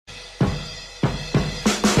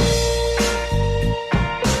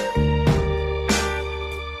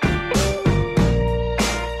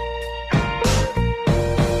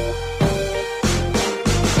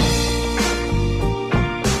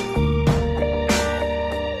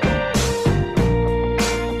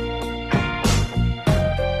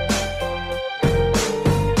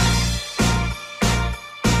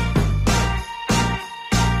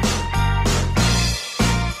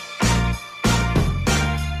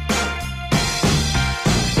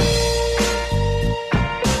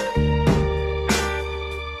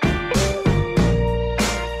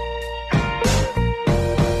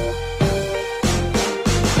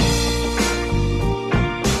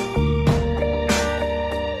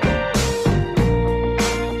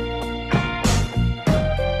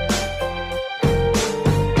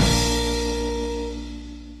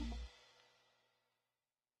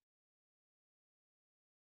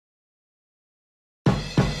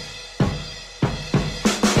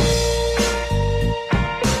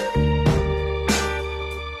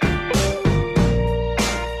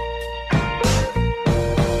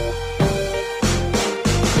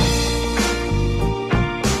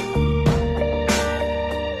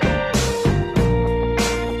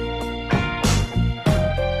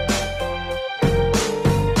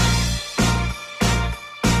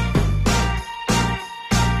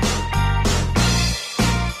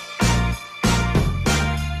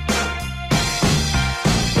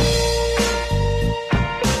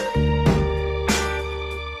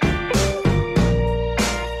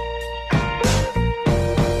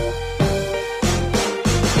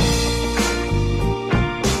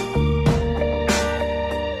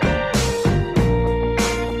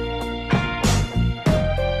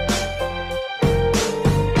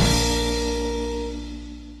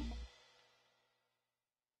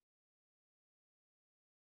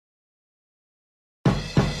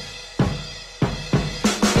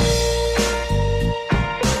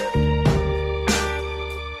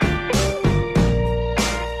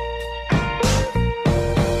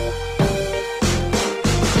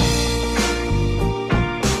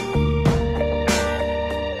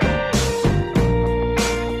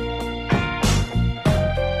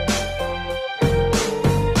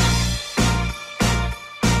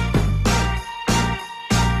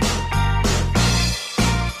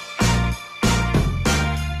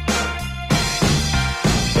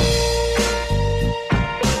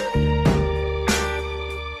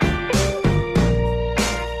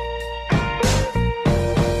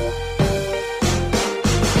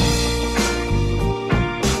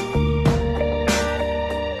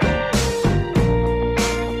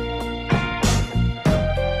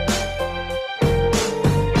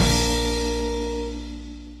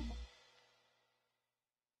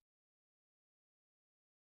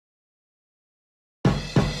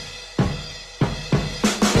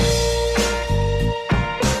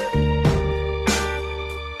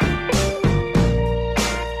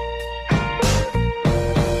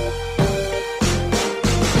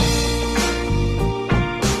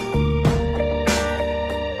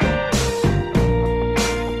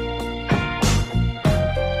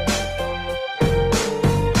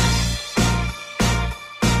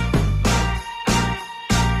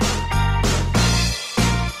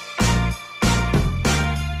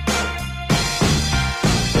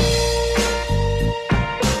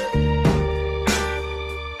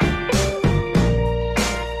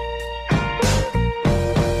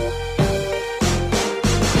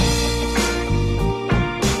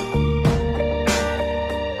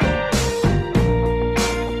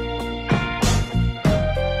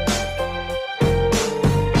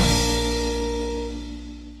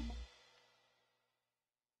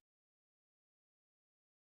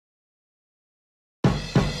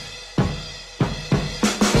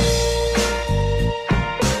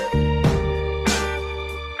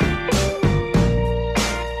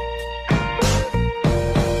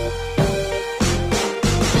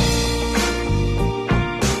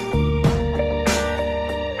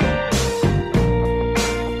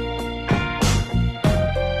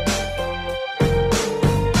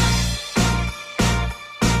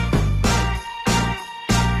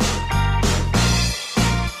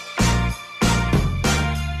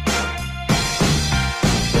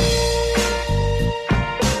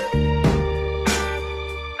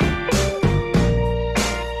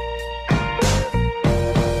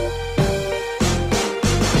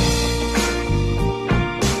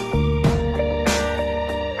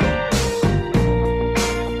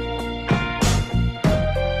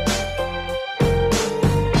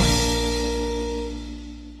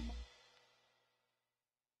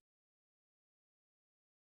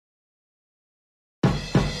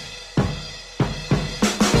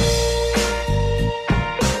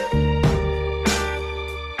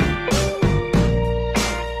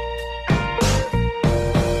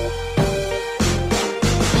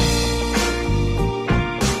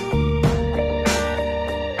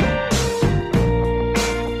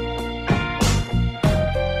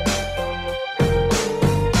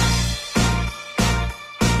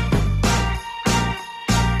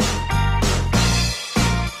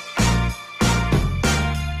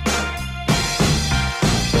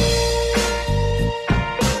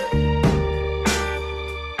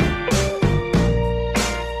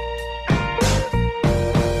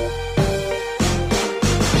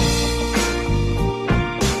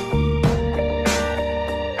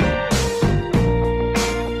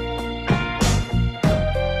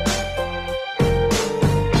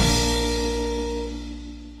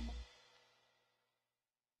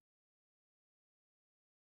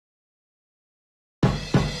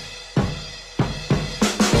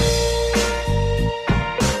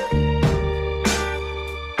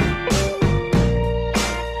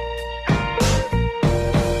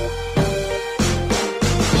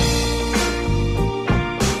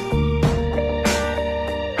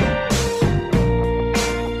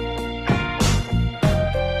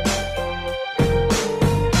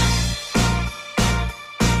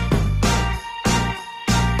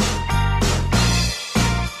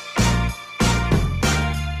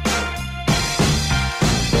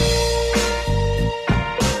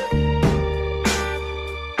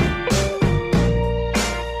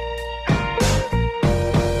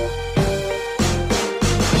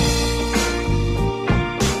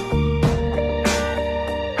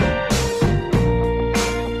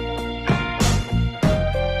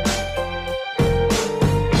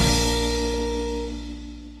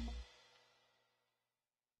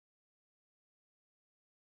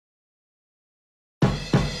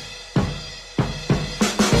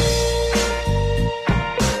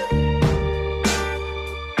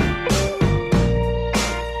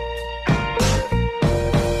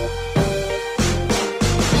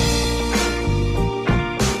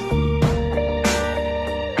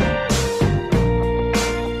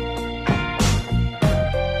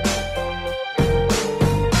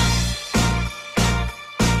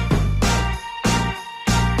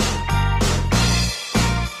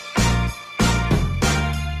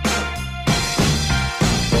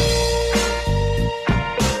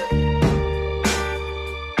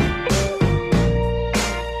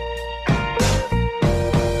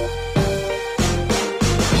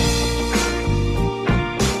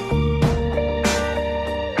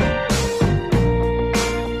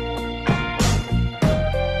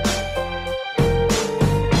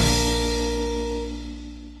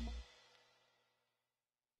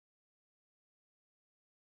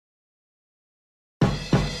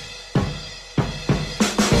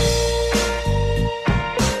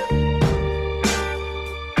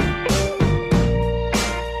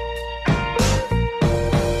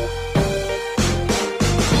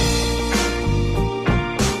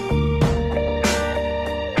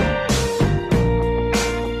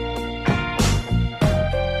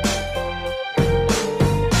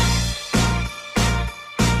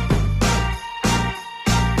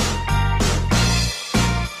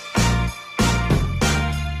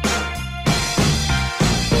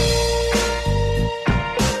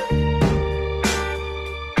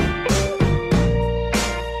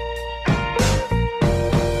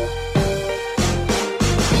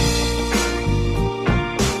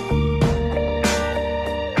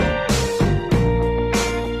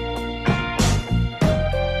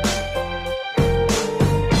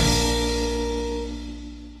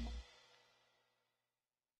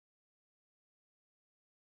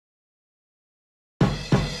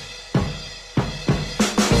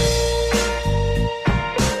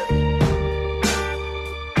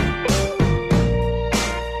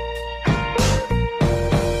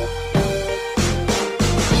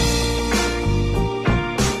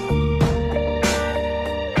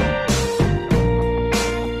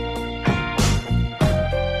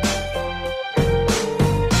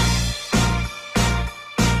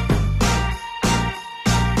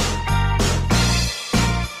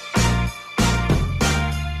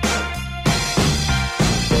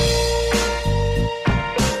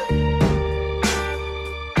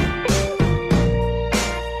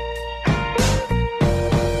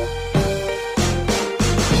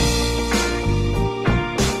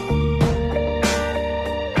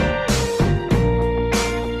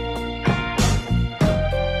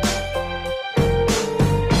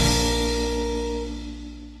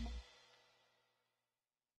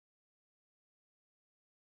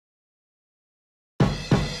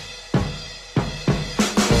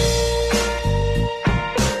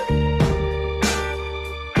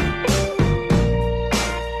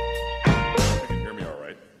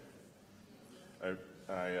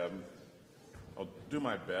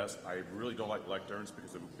my best. I really don't like lecterns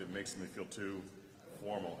because it makes me feel too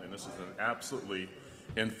formal, and this is an absolutely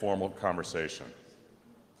informal conversation.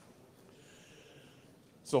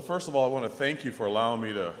 So first of all, I want to thank you for allowing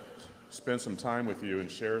me to spend some time with you and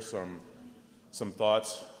share some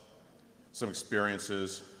thoughts, some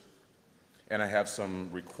experiences, and I have some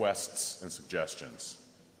requests and suggestions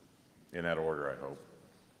in that order, I hope.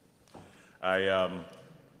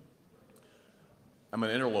 I'm an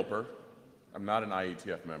interloper. I'm not an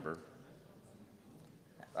IETF member.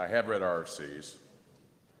 I have read RFCs.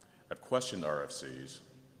 I've questioned RFCs,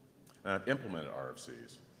 and I've implemented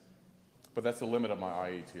RFCs. But that's the limit of my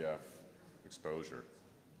IETF exposure.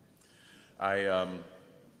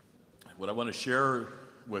 What I want to share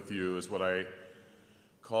with you is what I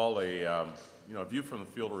call a view from the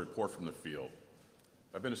field, a report from the field.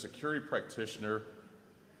 I've been a security practitioner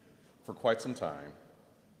for quite some time.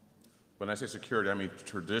 When I say security, I mean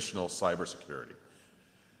traditional cybersecurity.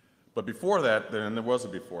 But before that, and there was a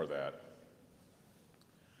before that,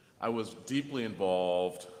 I was deeply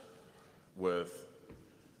involved with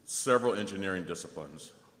several engineering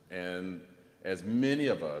disciplines. And as many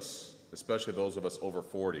of us, especially those of us over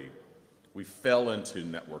 40, we fell into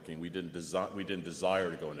networking. We didn't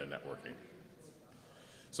desire to go into networking.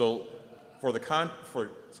 So for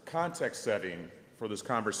context setting for this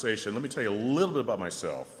conversation, let me tell you a little bit about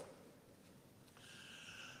myself.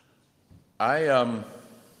 I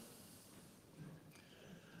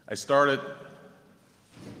started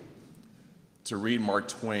to read Mark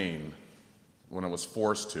Twain when I was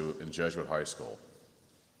forced to in Jesuit high school.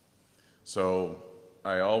 So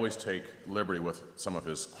I always take liberty with some of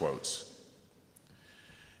his quotes.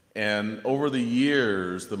 And over the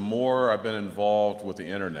years, the more I've been involved with the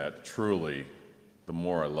internet, truly, the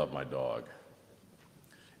more I love my dog.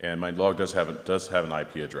 And my dog does have an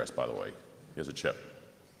IP address, by the way. He has a chip.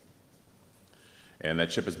 And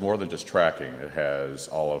that chip is more than just tracking. It has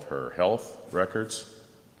all of her health records.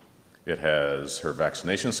 It has her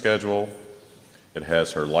vaccination schedule. It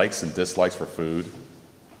has her likes and dislikes for food.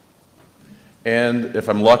 And if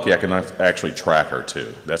I'm lucky, I can actually track her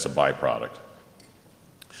too. That's a byproduct.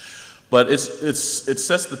 But it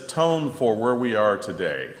sets the tone for where we are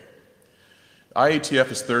today.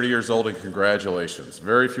 IETF is 30 years old, and congratulations.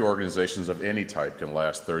 Very few organizations of any type can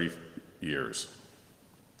last 30 years.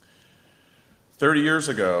 30 years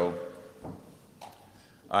ago,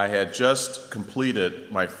 I had just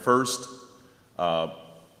completed my first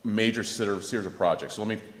major series of projects. So let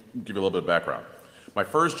me give you a little bit of background. My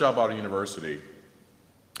first job out of university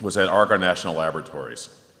was at Argonne National Laboratories.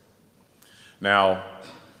 Now,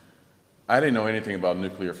 I didn't know anything about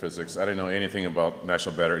nuclear physics. I didn't know anything about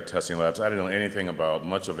National Battery Testing Labs. I didn't know anything about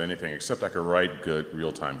much of anything except I could write good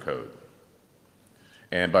real-time code.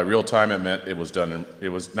 And by real time, it meant it was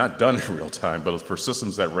not done in real time, but it was for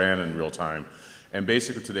systems that ran in real time. And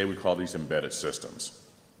basically today we call these embedded systems.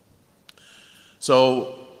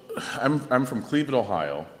 So I'm from Cleveland,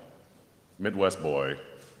 Ohio, Midwest boy,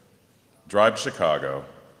 drive to Chicago,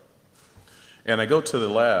 and I go to the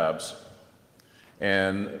labs,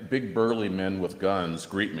 and big burly men with guns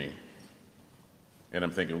greet me. And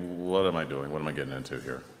I'm thinking, what am I doing? What am I getting into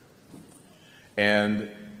here?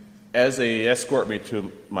 And as they escort me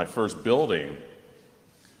to my first building,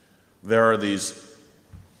 there are these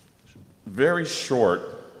very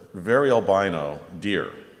short, very albino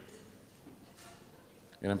deer.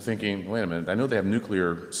 And I'm thinking, wait a minute, I know they have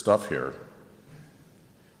nuclear stuff here.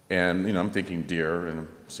 And I'm thinking deer, and I'm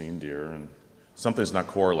seeing deer, and something's not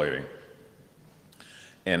correlating.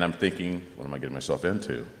 And I'm thinking, what am I getting myself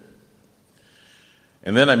into?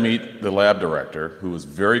 And then I meet the lab director, who was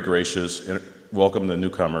very gracious, and welcomed the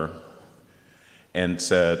newcomer, and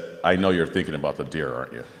said, I know you're thinking about the deer,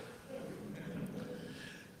 aren't you?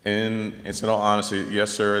 And in all honesty,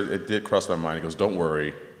 yes, sir, it did cross my mind. He goes, don't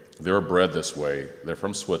worry, they were bred this way. They're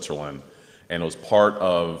from Switzerland, and it was part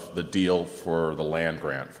of the deal for the land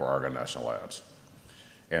grant for Argonne National Labs.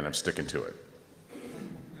 And I'm sticking to it.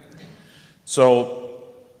 So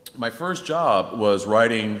my first job was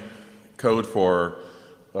writing code for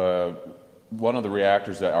one of the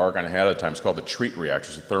reactors that Argonne had at the time. It's called the TREAT reactor.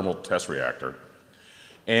 It's a thermal test reactor.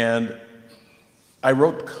 And I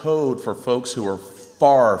wrote code for folks who were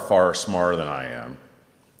far, far smarter than I am.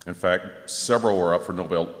 In fact, several were up for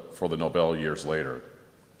the Nobel years later.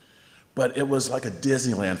 But it was like a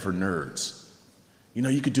Disneyland for nerds.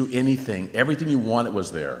 You could do anything. Everything you wanted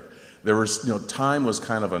was there. There was, time was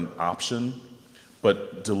kind of an option,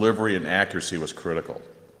 but delivery and accuracy was critical.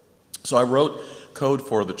 So I wrote code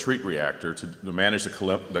for the TREAT reactor to manage the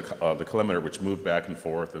collimator, which moved back and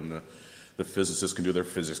forth, and the physicists can do their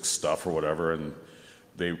physics stuff or whatever, and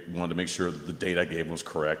they wanted to make sure that the data I gave was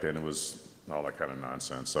correct, and it was all that kind of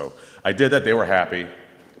nonsense. So I did that, they were happy,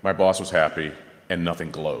 my boss was happy, and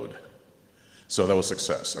nothing glowed. So that was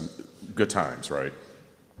success, and good times, right?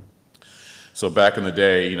 So back in the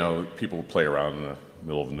day, you know, people would play around in the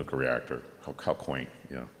middle of a nuclear reactor. How quaint,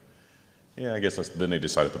 you know. Yeah, I guess then they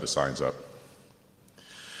decided to put the signs up.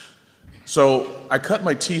 So I cut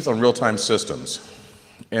my teeth on real-time systems,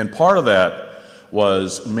 and part of that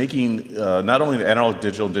was making not only the analog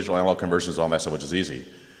digital and digital analog conversions, all that stuff, which is easy,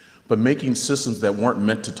 but making systems that weren't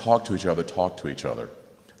meant to talk to each other.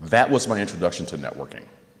 That was my introduction to networking.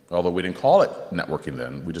 Although we didn't call it networking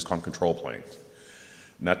then, we just called them control planes.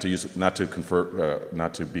 Not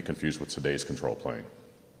to be confused with today's control plane.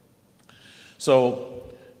 So,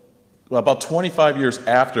 well, about 25 years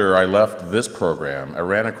after I left this program, I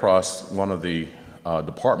ran across one of the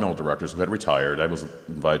departmental directors who had retired. I was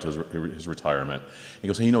invited to his retirement. He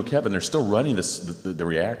goes, hey, you know, Kevin, they're still running the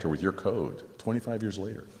reactor with your code 25 years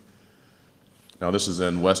later. Now, this is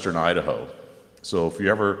in western Idaho. So if you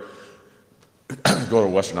ever go to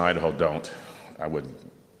western Idaho, don't. I would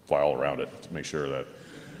fly all around it to make sure that,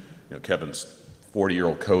 you know, Kevin's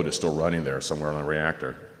 40-year-old code is still running there somewhere on the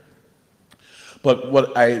reactor. But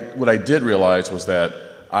what I did realize was that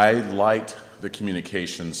I liked the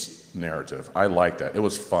communications narrative. I liked that. It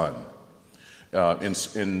was fun. At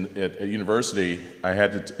university, I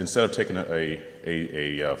had to, instead of taking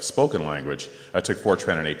a spoken language, I took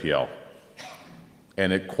Fortran and APL.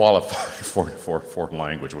 And it qualified for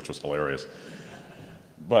language, which was hilarious.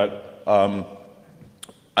 But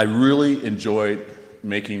I really enjoyed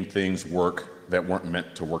making things work that weren't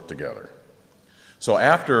meant to work together. So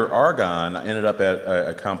after Argonne, I ended up at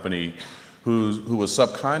a company who was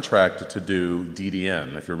subcontracted to do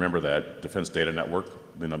DDN, if you remember that, Defense Data Network,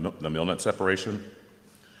 the MILNET separation.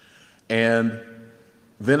 And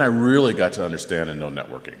then I really got to understand and know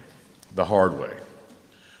networking the hard way,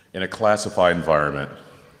 in a classified environment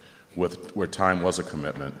where time was a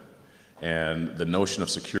commitment, and the notion of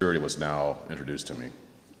security was now introduced to me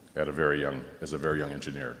as a very young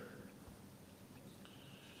engineer.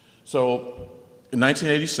 So in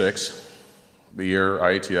 1986, the year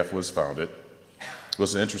IETF was founded, it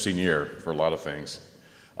was an interesting year for a lot of things.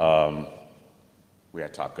 We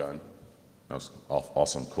had Top Gun. That was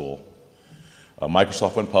awesome, cool.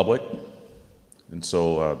 Microsoft went public, and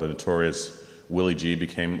so the notorious Willie G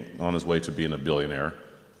became on his way to being a billionaire.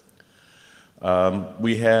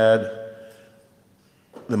 We had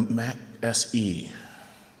the Mac SE,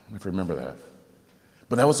 if you remember that.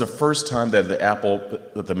 But that was the first time that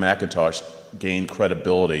the Macintosh gained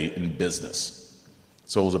credibility in business.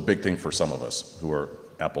 So it was a big thing for some of us who were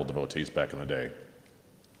Apple devotees back in the day.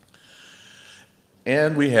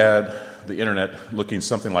 And we had the internet looking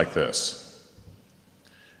something like this.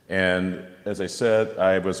 And as I said,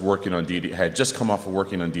 I was working on I had just come off of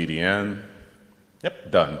working on DDN.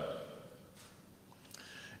 Yep, done.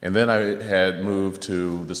 And then I had moved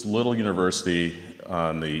to this little university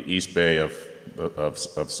on the East Bay of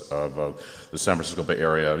the San Francisco Bay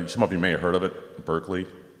Area. Some of you may have heard of it, Berkeley.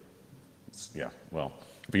 Yeah, well,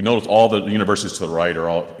 if you notice, all the universities to the right are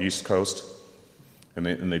all East Coast, and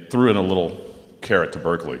they threw in a little carrot to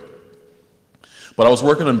Berkeley. But I was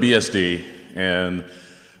working on BSD, and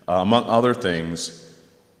among other things,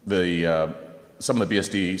 some of the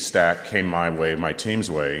BSD stack came my way, my team's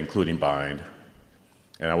way, including Bind.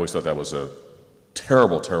 And I always thought that was a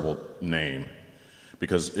terrible, terrible name,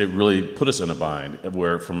 because it really put us in a bind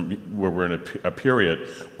where we're in a period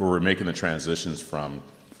where we're making the transitions from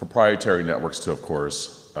proprietary networks to, of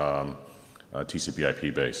course,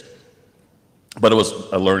 TCP/IP based. But it was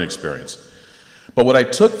a learning experience. But what I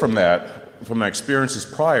took from that, from my experiences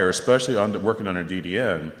prior, especially working on a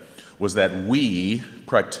DDN, was that we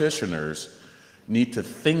practitioners need to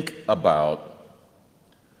think about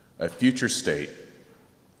a future state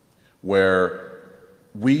where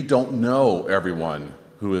we don't know everyone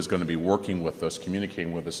who is going to be working with us,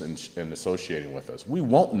 communicating with us, and associating with us. We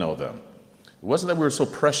won't know them. It wasn't that we were so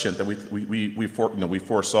prescient that we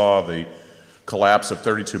foresaw the collapse of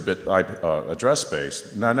 32-bit address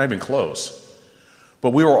space, not even close. But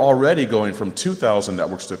we were already going from 2,000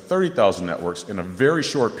 networks to 30,000 networks in a very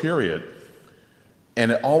short period,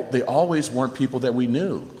 and they always weren't people that we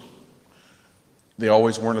knew. They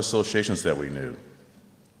always weren't associations that we knew.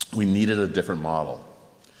 We needed a different model.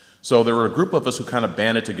 So there were a group of us who kind of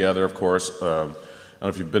banded together, of course. I don't know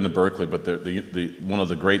if you've been to Berkeley, but one of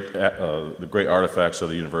the great artifacts of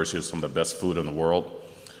the university is some of the best food in the world.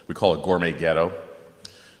 We call it Gourmet Ghetto.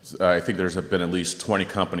 I think there's been at least 20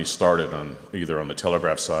 companies started on either on the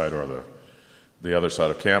telegraph side or the other side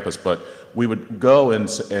of campus, but we would go and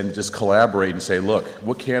just collaborate and say, look,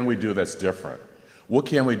 what can we do that's different? What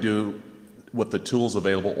can we do with the tools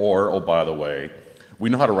available? Or, oh, by the way, we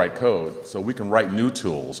know how to write code, so we can write new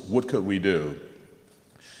tools. What could we do?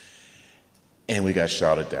 And we got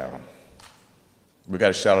shouted down. We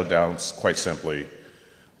got shouted down quite simply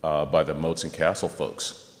by the Moats and Castle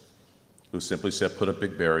folks, who simply said, put up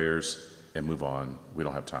big barriers and move on. We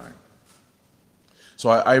don't have time. So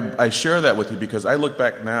I share that with you because I look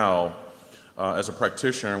back now as a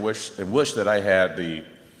practitioner and wish that I had the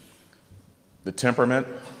temperament,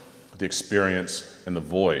 the experience, and the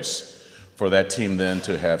voice for that team then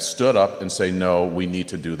to have stood up and say, no, we need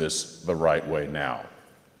to do this the right way now.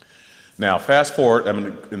 Now, fast forward,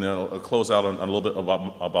 I'll close out on a little bit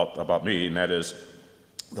about me, and that is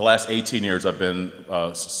the last 18 years I've been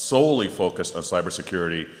solely focused on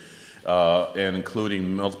cybersecurity, and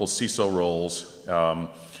including multiple CISO roles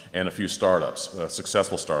and a few startups,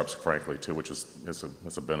 successful startups, frankly, too, which is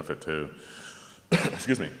a benefit too.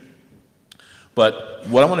 Excuse me. But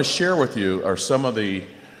what I want to share with you are some of the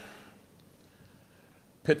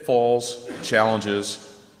pitfalls,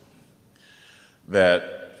 challenges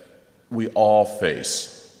that we all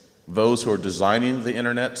face. Those who are designing the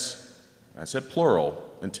internets, I said plural,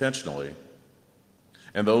 intentionally,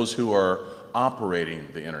 and those who are operating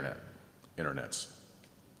the internets.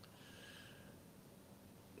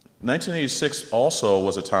 1986 also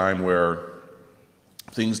was a time where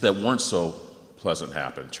things that weren't so pleasant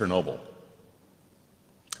happened. Chernobyl.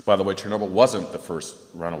 By the way, Chernobyl wasn't the first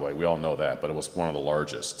runaway. We all know that, but it was one of the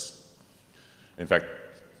largest. In fact,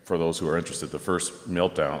 for those who are interested, the first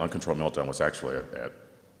meltdown, uncontrolled meltdown, was actually at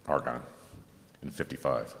Argonne in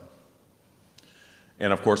 '55.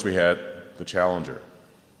 And of course, we had the Challenger.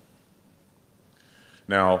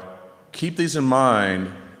 Now, keep these in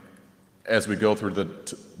mind as we go through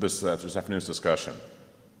this afternoon's discussion.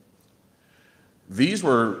 These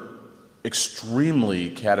were extremely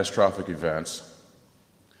catastrophic events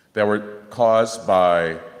that were caused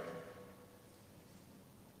by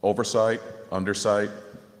oversight, undersight,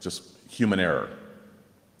 just human error.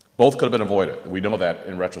 Both could have been avoided. We know that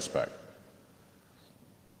in retrospect.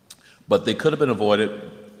 But they could have been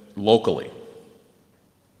avoided locally.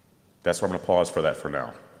 That's where I'm going to pause for that for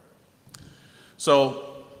now.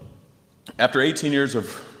 So, after 18 years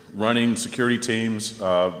of running security teams,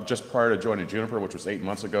 just prior to joining Juniper, which was 8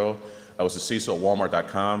 months ago, I was a CISO at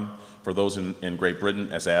Walmart.com, for those in Great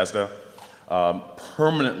Britain, as ASDA,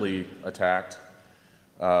 permanently attacked.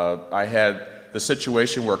 I had the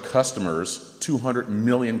situation where customers, 200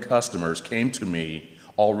 million customers, came to me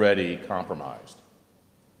already compromised,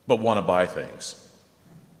 but want to buy things.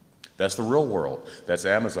 That's the real world. That's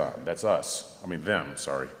Amazon. That's us. I mean them,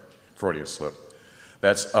 sorry. Freudian slip.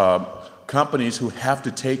 That's companies who have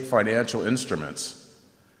to take financial instruments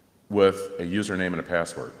with a username and a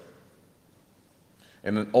password.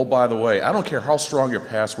 And then, oh, by the way, I don't care how strong your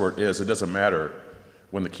password is, it doesn't matter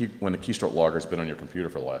when the keystroke logger has been on your computer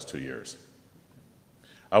for the last 2 years.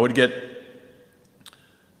 I would get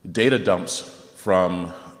data dumps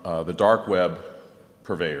from the dark web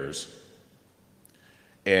purveyors,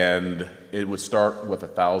 and it would start with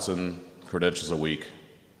 1,000 credentials a week,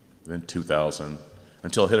 then 2,000,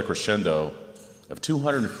 until it hit a crescendo of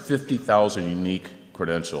 250,000 unique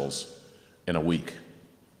credentials in a week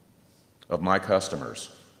of my customers.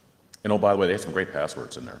 And oh, by the way, they have some great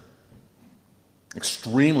passwords in there.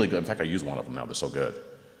 Extremely good. In fact, I use one of them now. They're so good.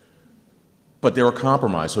 But they were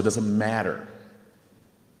compromised, so it doesn't matter.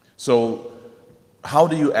 So how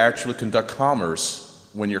do you actually conduct commerce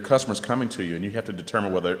when your customer's coming to you and you have to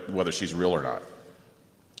determine whether she's real or not?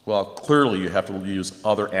 Well, clearly you have to use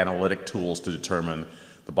other analytic tools to determine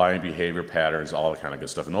the buying behavior patterns, all that kind of good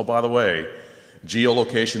stuff. And oh, by the way,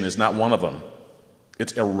 geolocation is not one of them.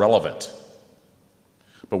 It's irrelevant.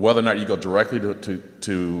 But whether or not you go directly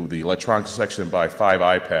to the electronics section and buy 5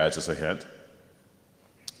 iPads is a hint.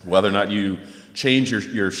 Whether or not you change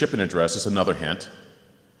your shipping address is another hint.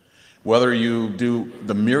 Whether you do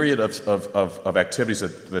the myriad of activities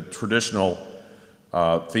that the traditional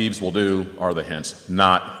thieves will do are the hints,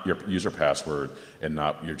 not your user password and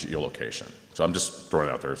not your geolocation. So I'm just throwing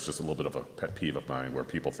it out there. It's just a little bit of a pet peeve of mine where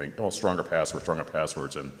people think, oh, stronger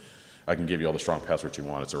passwords, and I can give you all the strong passwords you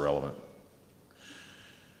want. It's irrelevant.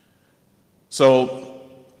 So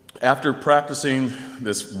after practicing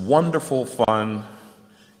this wonderful, fun,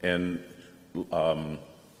 and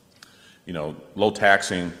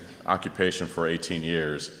low-taxing occupation for 18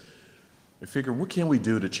 years, I figured, what can we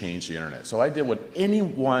do to change the internet? So I did what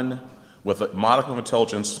anyone with a modicum of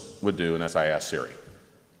intelligence would do, and that's I asked Siri.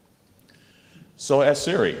 So I asked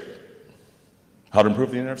Siri how to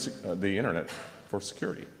improve the internet for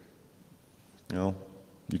security? You know,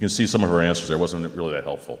 you can see some of her answers there. Wasn't really that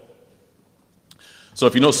helpful. So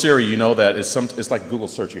if you know Siri, you know that it's like Google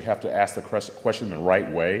search. You have to ask the question in the right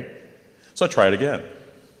way. So I try it again.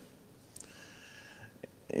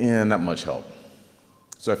 And not much help.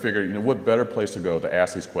 So I figured, you know, what better place to go to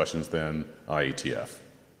ask these questions than IETF?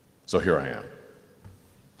 So here I am.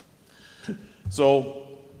 So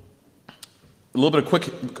a little bit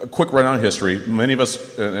of quick run on history. Many of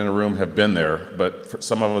us in the room have been there, but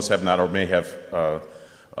some of us have not or may have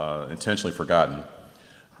intentionally forgotten.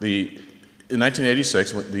 In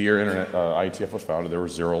 1986, the year IETF was founded, there were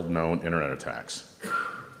 0 known internet attacks.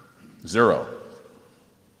 0.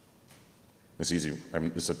 It's easy. I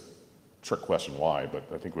mean, it's a trick question why, but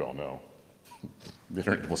I think we all know. The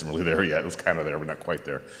internet wasn't really there yet. It was kind of there, but not quite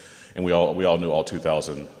there. And we all knew all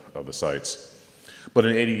 2,000 of the sites. But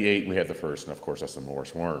in '88, we had the first, and of course, that's the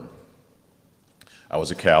Morris worm. I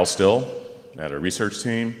was at Cal still, at a research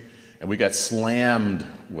team, and we got slammed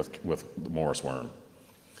with the Morris worm.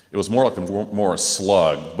 It was more like the Morris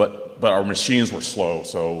slug, but our machines were slow,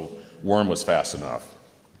 so worm was fast enough.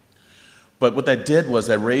 But what that did was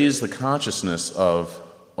that raised the consciousness of,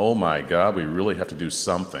 oh my God, we really have to do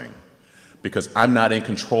something, because I'm not in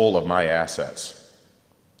control of my assets.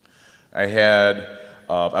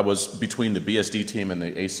 I was between the BSD team and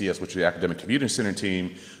the ACS, which is the Academic Computing Center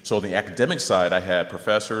team. So on the academic side, I had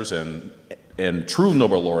professors and true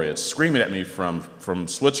Nobel laureates screaming at me from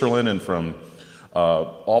Switzerland and from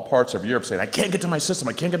all parts of Europe saying, I can't get to my system,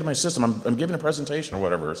 I can't get to my system, I'm giving a presentation or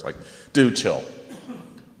whatever. It's like, dude, chill.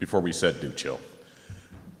 Before we said, dude, chill.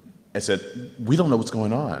 I said, we don't know what's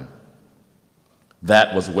going on.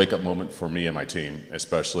 That was a wake-up moment for me and my team,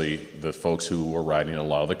 especially the folks who were writing a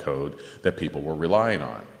lot of the code that people were relying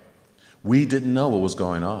on. We didn't know what was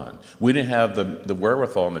going on. We didn't have the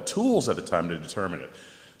wherewithal and the tools at the time to determine it.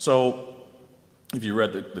 So if you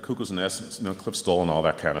read the Cuckoo's Nest, you know, Cliff Stoll and all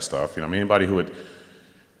that kind of stuff, you know, anybody who would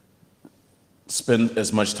spend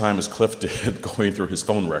as much time as Cliff did going through his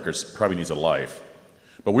phone records probably needs a life.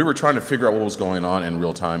 But we were trying to figure out what was going on in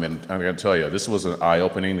real time, and I'm going to tell you, this was an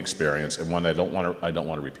eye-opening experience and one I don't want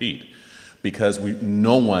to repeat, because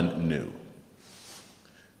no one knew.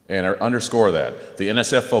 And I underscore that. The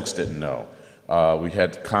NSF folks didn't know. We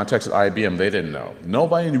had contacts at IBM, they didn't know.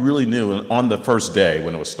 Nobody really knew on the first day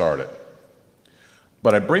when it was started.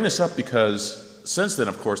 But I bring this up because since then,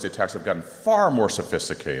 of course, the attacks have gotten far more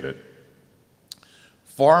sophisticated,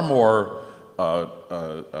 far more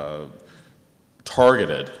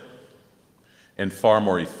targeted, and far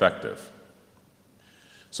more effective.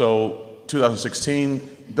 So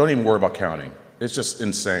 2016, don't even worry about counting. It's just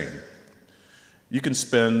insane. You can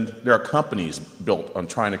there are companies built on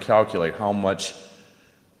trying to calculate how much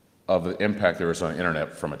of the impact there is on the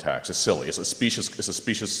internet from attacks. It's silly. It's a specious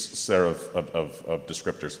set of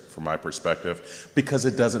descriptors from my perspective, because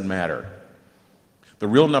it doesn't matter. The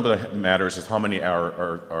real number that matters is how many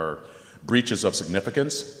are breaches of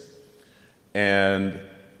significance, and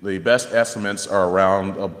the best estimates are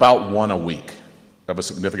around about 1 a week of a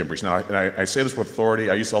significant breach. Now, I say this with authority.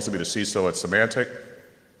 I used to also be the CISO at Symantec,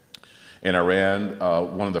 and I ran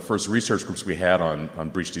one of the first research groups we had on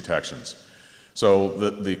breach detections. So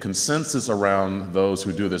the consensus around those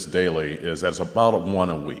who do this daily is that it's about 1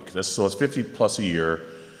 a week. So it's 50 plus a year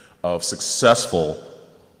of successful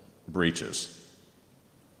breaches.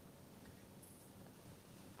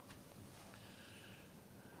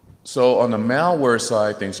 So on the malware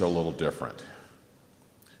side, things are a little different.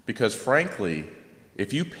 Because frankly,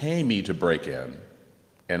 if you pay me to break in,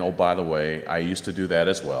 and oh, by the way, I used to do that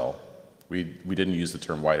as well. We didn't use the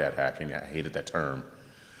term white hat hacking. I hated that term.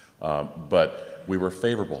 But we were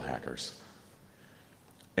favorable hackers.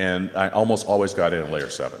 And I almost always got in at layer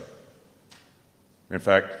 7. In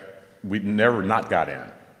fact, we never not got in.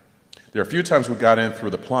 There are a few times we got in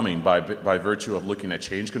through the plumbing by virtue of looking at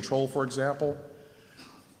change control, for example.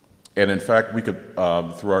 And in fact, we could,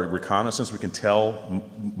 through our reconnaissance, we can tell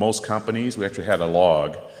most companies, we actually had a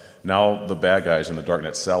log, now the bad guys in the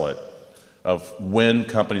darknet sell it, of when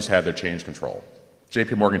companies had their change control.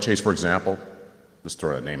 JP Morgan Chase, for example, just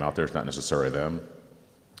throw that name out there, it's not necessarily them,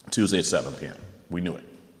 Tuesday at 7 p.m. We knew it.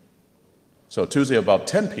 So Tuesday about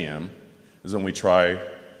 10 p.m. is when we try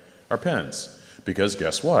our pins, because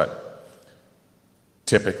guess what?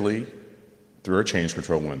 Typically, through our change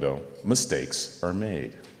control window, mistakes are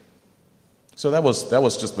made. So that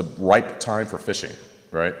was just the right time for phishing,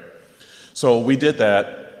 right? So we did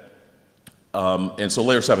that, and so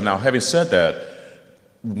layer 7. Now, having said that,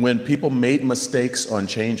 when people made mistakes on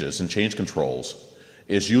changes and change controls,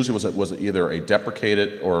 it usually was either a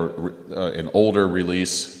deprecated or an older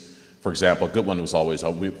release For example, a good one was always,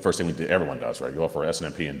 first thing we did, everyone does, right? You go for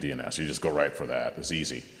SNMP and DNS. You just go right for that. It's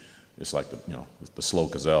easy. It's like the slow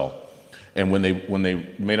gazelle. And when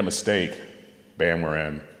they made a mistake, bam, we're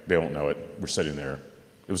in. They don't know it. We're sitting there.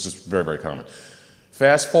 It was just very, very common.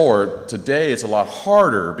 Fast forward, today it's a lot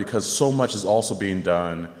harder because so much is also being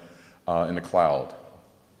done in the cloud.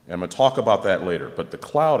 And I'm going to talk about that later. But the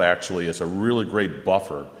cloud actually is a really great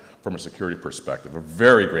buffer from a security perspective. A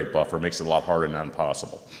very great buffer. Makes it a lot harder, not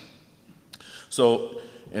impossible. So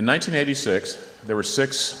in 1986, there were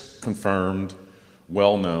 6 confirmed,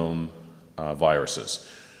 well-known viruses.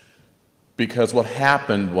 Because what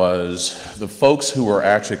happened was the folks who were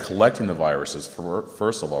actually collecting the viruses,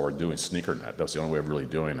 first of all, were doing SneakerNet. That's the only way of really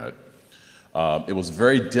doing it. It was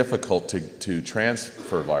very difficult to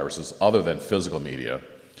transfer viruses other than physical media.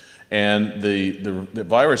 And the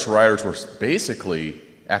virus writers were basically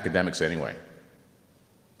academics anyway.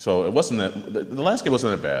 So it wasn't that, the landscape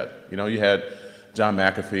wasn't that bad. You had John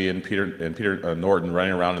McAfee and Peter Norton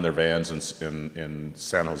running around in their vans in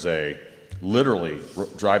San Jose, literally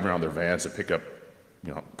driving around their vans to pick up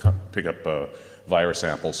virus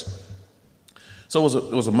samples. So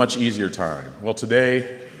it was a much easier time. Well,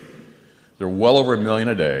 today, they're well over 1 million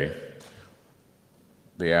a day.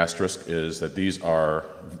 The asterisk is that these are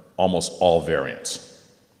almost all variants.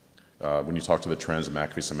 When you talk to the trends,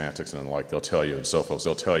 McAfee semantics and the like, they'll tell you, and so folks,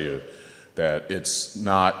 they'll tell you that it's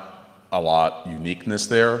not a lot uniqueness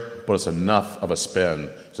there, but it's enough of a spin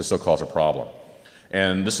to still cause a problem.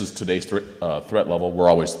 And this is today's threat level. We're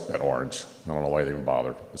always at orange. I don't know why they even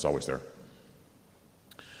bother. It's always there.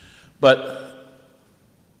 But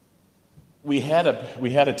we had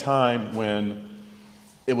a time when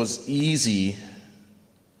it was easy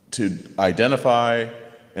to identify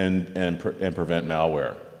and prevent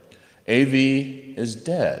malware. AV is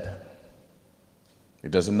dead.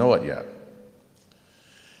 It doesn't know it yet.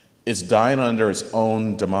 It's dying under its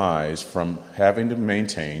own demise from having to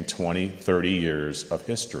maintain 20, 30 years of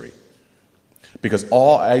history. Because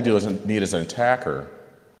all I need as an attacker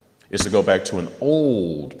is to go back to an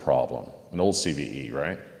old problem, an old CVE,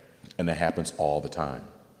 right? And that happens all the time.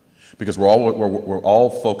 Because we're all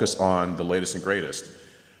focused on the latest and greatest,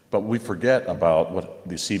 but we forget about what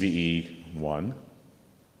the CVE 1,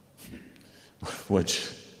 which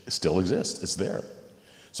still exists. It's there.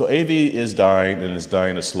 So AV is dying, and it's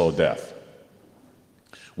dying a slow death.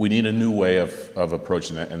 We need a new way of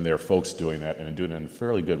approaching that, and there are folks doing that, and doing it in a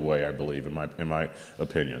fairly good way, I believe, in my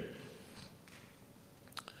opinion.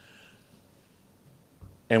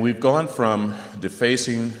 And we've gone from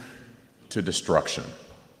defacing to destruction.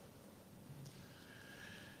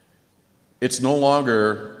 It's no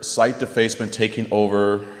longer site defacement taking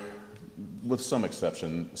over, with some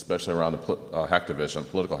exception, especially around the hacktivism,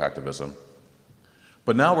 political hacktivism.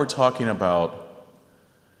 But now we're talking about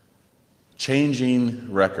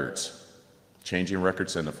changing records in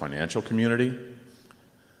the financial community,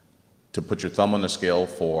 to put your thumb on the scale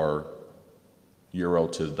for euro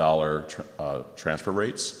to dollar transfer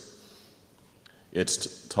rates.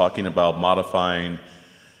 It's talking about modifying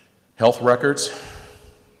health records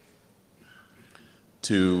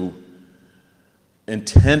to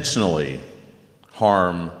intentionally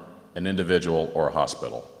harm an individual or a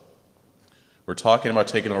hospital. We're talking about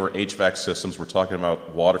taking over HVAC systems. We're talking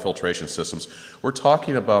about water filtration systems. We're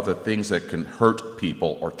talking about the things that can hurt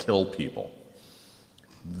people or kill people.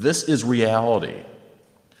 This is reality.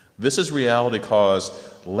 This is reality caused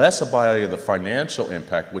less by the financial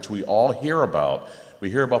impact, which we all hear about.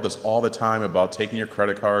 We hear about this all the time, about taking your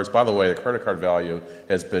credit cards. By the way, the credit card value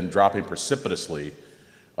has been dropping precipitously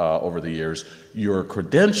over the years. Your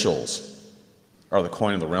credentials are the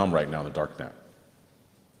coin of the realm right now in the dark net.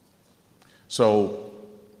 So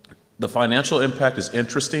the financial impact is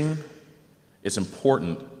interesting, it's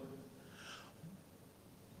important,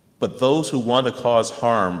 but those who want to cause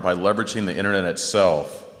harm by leveraging the internet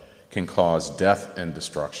itself can cause death and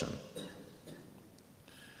destruction.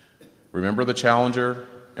 Remember the Challenger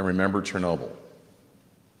and remember Chernobyl.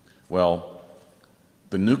 Well,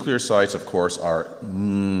 the nuclear sites, of course, are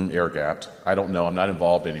air-gapped. I don't know, I'm not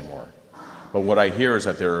involved anymore. But what I hear is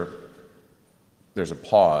that there's a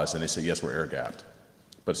pause, and they say, yes, we're air-gapped.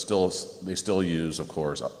 But they still use, of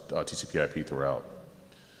course, TCP/IP throughout.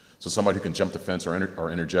 So somebody who can jump the fence or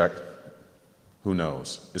interject, who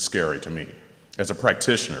knows? It's scary to me. As a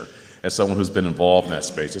practitioner, as someone who's been involved in that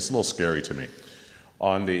space, it's a little scary to me.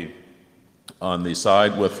 On the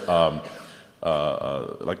side with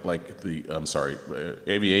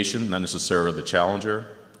aviation, not necessarily the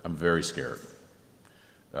Challenger, I'm very scared.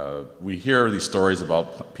 We hear these stories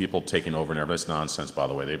about people taking over and everything. That's nonsense, by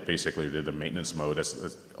the way. They basically did the maintenance mode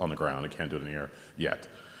that's on the ground. They can't do it in the air yet.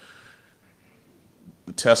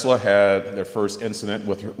 Tesla had their first incident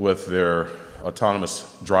with their autonomous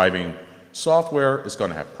driving software. It's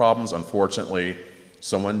going to have problems. Unfortunately,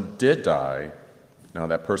 someone did die. Now,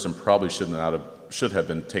 that person probably should have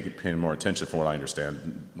been paying more attention, from what I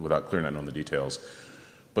understand, without clearly not knowing the details.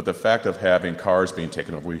 But the fact of having cars being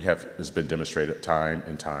taken over, has been demonstrated time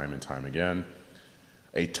and time and time again.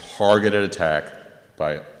 A targeted attack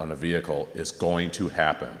on a vehicle is going to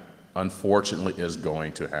happen. Unfortunately, is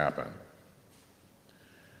going to happen.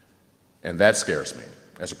 And that scares me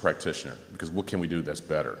as a practitioner, because what can we do that's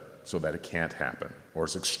better so that it can't happen, or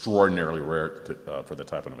it's extraordinarily rare for the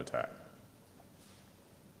type of attack.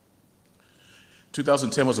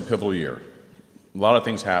 2010 was a pivotal year. A lot of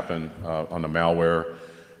things happened on the malware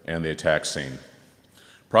and the attack scene.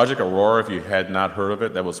 Project Aurora, if you had not heard of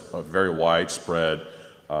it, that was a very widespread,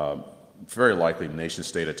 very likely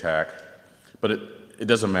nation-state attack. But it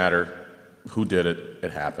doesn't matter who did it,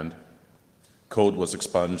 it happened. Code was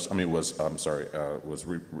expunged, was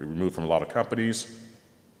removed from a lot of companies.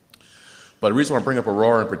 But the reason why I bring up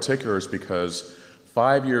Aurora in particular is because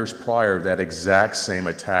 5 years prior, that exact same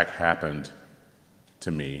attack happened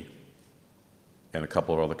to me and a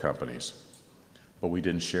couple of other companies, but we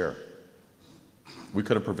didn't share. We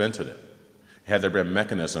could have prevented it had there been a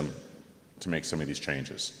mechanism to make some of these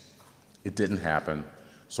changes. It didn't happen,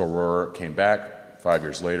 so Aurora came back 5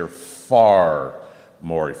 years later, far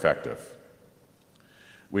more effective.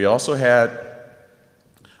 We also had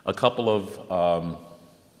a couple of,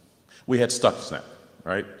 we had Stuxnet,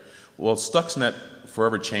 right? Well, Stuxnet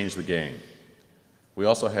forever changed the game. We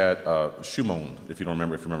also had Shamoon, if you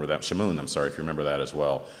remember that. Shamoon, I'm sorry, if you remember that as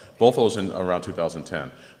well. Both of those in around 2010.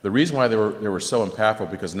 The reason why they were so impactful,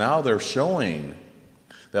 because now they're showing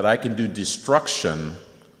that I can do destruction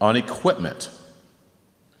on equipment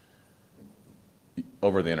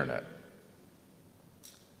over the internet.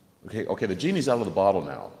 Okay, the genie's out of the bottle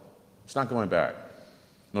now. It's not going back.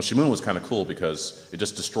 No, Shamoon was kind of cool because it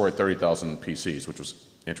just destroyed 30,000 PCs, which was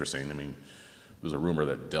interesting. I mean, there's a rumor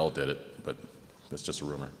that Dell did it, but that's just a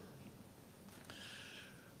rumor.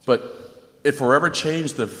 But it forever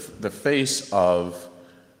changed the face of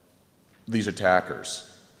these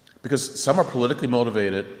attackers, because some are politically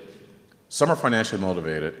motivated, some are financially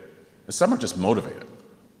motivated, and some are just motivated.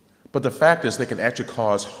 But the fact is they can actually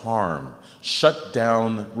cause harm, shut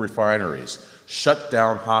down refineries, shut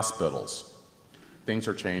down hospitals. Things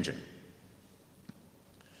are changing.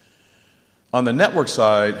 On the network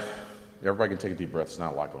side, everybody can take a deep breath. There's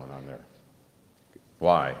not a lot going on there.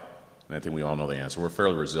 Why? And I think we all know the answer. We're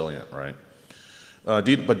fairly resilient, right? But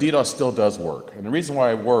DDoS still does work. And the reason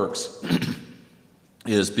why it works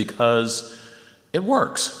is because it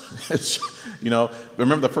works.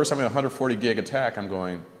 Remember the first time I had a 140 gig attack, I'm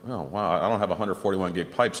going, oh, wow, I don't have 141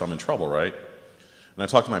 gig pipe, so I'm in trouble, right? And I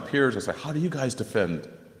talk to my peers, I say, how do you guys defend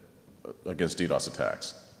against DDoS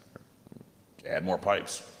attacks? Add more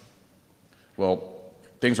pipes. Well,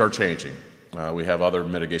 things are changing. We have other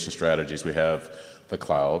mitigation strategies. We have the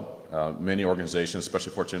cloud. Many organizations,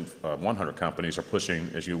 especially Fortune 100 companies, are pushing,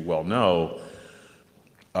 as you well know,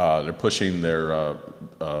 they're pushing their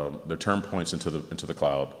term points into the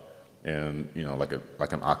cloud, and like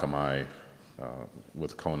an Akamai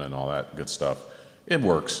with Kona and all that good stuff. It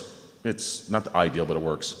works. It's not the ideal, but it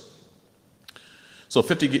works. So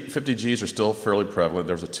 50 Gs are still fairly prevalent.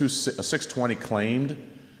 There's a 620 claimed.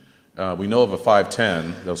 We know of a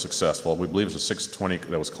 510 that was successful. We believe it's a 620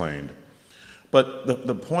 that was claimed. But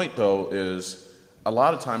the point, though, is a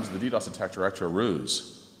lot of times the DDoS attacks are actually a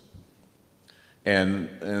ruse. And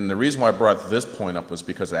the reason why I brought this point up was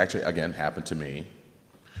because it actually, again, happened to me,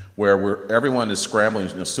 where everyone is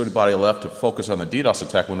scrambling, still body left to focus on the DDoS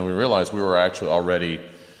attack when we realized we were actually already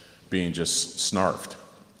being just snarfed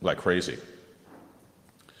like crazy.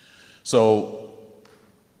 So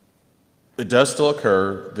it does still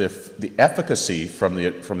occur. The efficacy from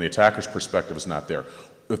the attacker's perspective is not there.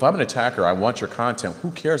 If I'm an attacker, I want your content.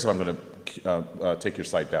 Who cares if I'm going to take your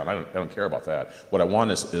site down? I don't care about that. What I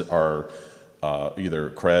want are either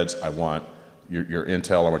creds. I want your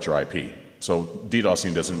intel. I want your IP. So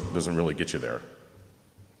DDoSing doesn't really get you there.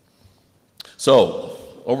 So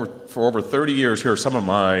for over 30 years, here are some of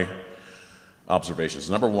my observations.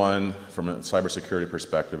 Number one, from a cybersecurity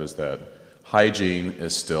perspective, is that hygiene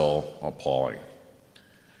is still appalling.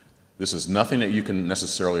 This is nothing that you can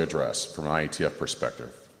necessarily address from an IETF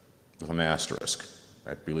perspective, with an asterisk.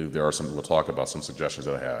 I believe there are we'll talk about some suggestions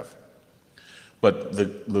that I have. But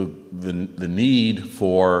the need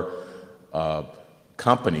for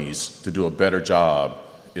companies to do a better job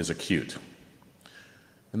is acute.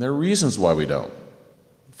 And there are reasons why we don't.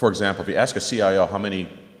 For example, if you ask a CIO how many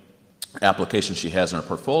applications she has in her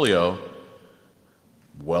portfolio,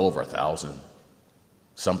 well over 1,000,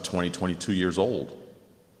 some 20, 22 years old.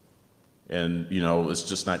 And, you know, it's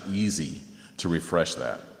just not easy to refresh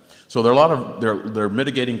that. So there are a lot of, they're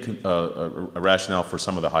mitigating a rationale for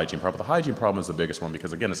some of the hygiene problem. But the hygiene problem is the biggest one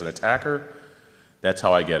because, again, as an attacker, that's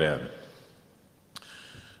how I get in.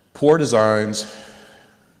 Poor designs,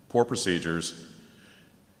 poor procedures,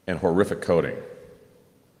 and horrific coding.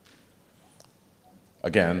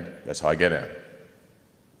 Again, that's how I get in.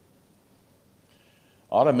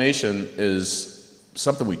 Automation is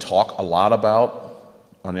something we talk a lot about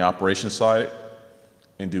on the operations side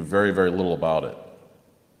and do very, very little about it.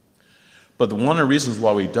 But one of the reasons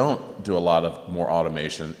why we don't do a lot of more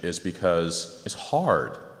automation is because it's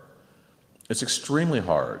hard. It's extremely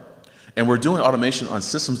hard. And we're doing automation on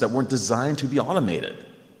systems that weren't designed to be automated.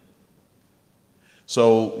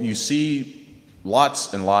 So you see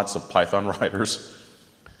lots and lots of Python writers,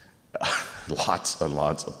 lots and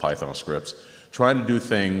lots of Python scripts, trying to do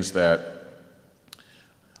things that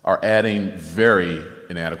are adding very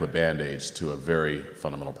inadequate band-aids to a very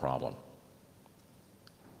fundamental problem.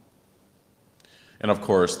 And of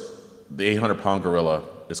course, the 800-pound gorilla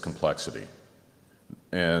is complexity.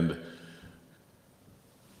 And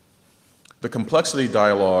the complexity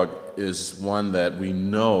dialogue is one that we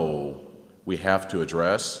know we have to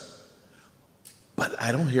address, but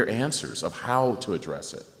I don't hear answers of how to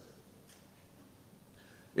address it.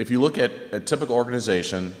 If you look at a typical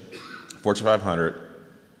organization, Fortune 500,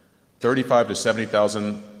 35 to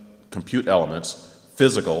 70,000 compute elements,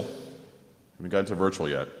 physical, haven't gotten to virtual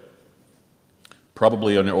yet,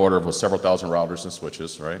 probably on the order of several thousand routers and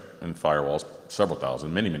switches, right, and firewalls, several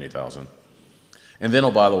thousand, many, many thousand. And then,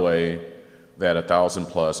 oh, by the way, that 1,000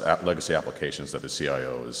 plus legacy applications that the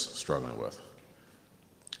CIO is struggling with.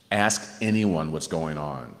 Ask anyone what's going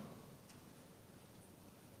on.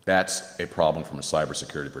 That's a problem from a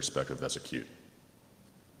cybersecurity perspective that's acute.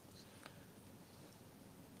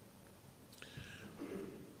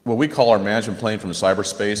 What we call our management plane from the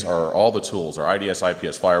cyberspace are all the tools, our IDS,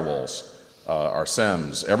 IPS firewalls, our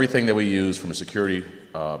SIEMs, everything that we use from a security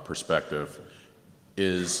perspective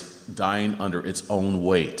is dying under its own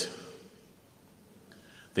weight.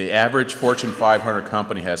 The average Fortune 500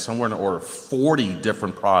 company has somewhere in the order of 40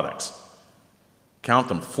 different products. Count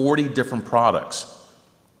them, 40 different products.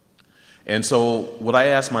 And so what I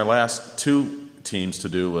asked my last two teams to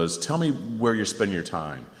do was, tell me where you're spending your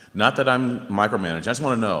time. Not that I'm micromanaging, I just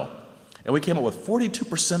want to know. And we came up with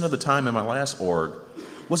 42% of the time in my last org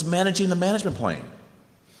was managing the management plane.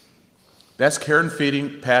 That's care and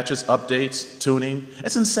feeding, patches, updates, tuning.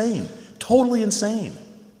 It's insane, totally insane.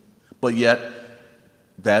 But yet,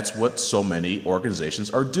 that's what so many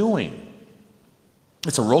organizations are doing.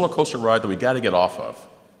 It's a roller coaster ride that we got to get off of.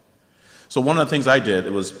 So one of the things I did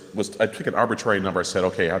was I took an arbitrary number. I said,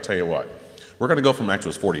 okay, I'll tell you what. We're going to go from, actually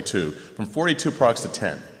it was 42, from 42 products to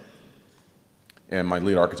 10. And my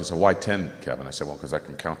lead architect said, why 10, Kevin? I said, well, because I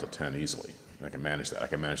can count to 10 easily. I can manage that. I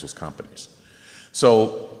can manage those companies.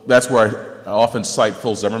 So that's where I often cite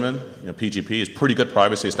Phil Zimmerman. You know, PGP is pretty good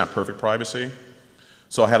privacy. It's not perfect privacy.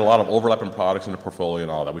 So I had a lot of overlapping products in the portfolio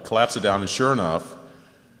and all that. We collapsed it down, and sure enough,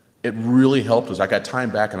 it really helped us. I got time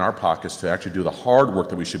back in our pockets to actually do the hard work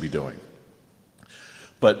that we should be doing.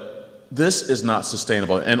 But this is not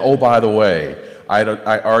sustainable. And oh, by the way, I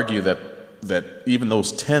argue that even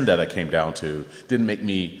those 10 that I came down to didn't make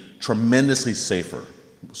me tremendously safer,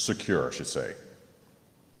 secure, I should say.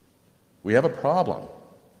 We have a problem.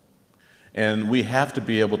 And we have to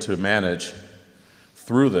be able to manage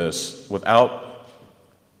through this without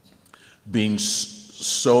being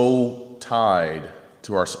so tied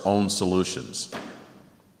to our own solutions.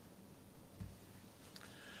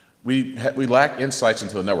 We lack insights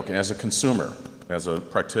into the network, and as a consumer, as a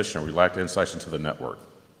practitioner, we lack insights into the network.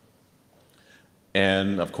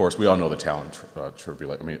 And of course, we all know the talent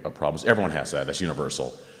problems. Everyone has that. That's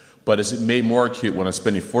universal. But it's made more acute when I'm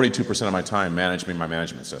spending 42% of my time managing my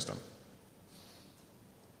management system.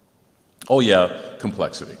 Oh yeah,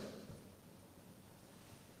 complexity.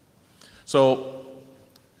 So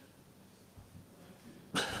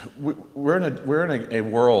we're in a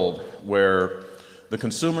world where the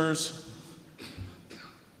consumers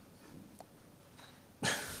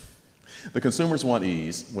want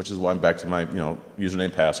ease, which is why I'm back to my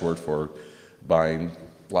username password for buying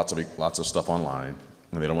lots of stuff online,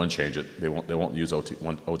 and they don't want to change it. They won't use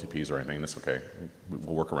OTPs or anything. That's okay.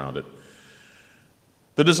 We'll work around it.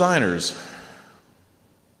 The designers,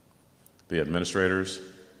 the administrators,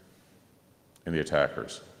 and the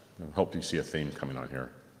attackers. I hope you see a theme coming on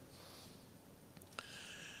here.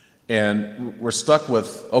 And we're stuck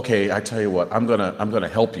with, okay, I tell you what, I'm gonna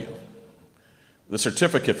help you. The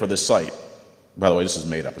certificate for this site by the way, this is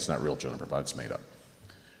made up, it's not real juniper, but it's made up,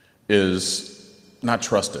 is not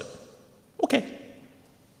trusted. Okay.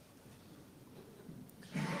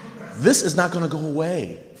 This is not going to go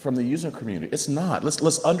away from the user community. It's not.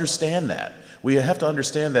 Let's understand that. We have to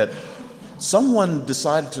understand that someone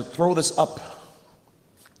decided to throw this up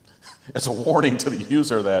as a warning to the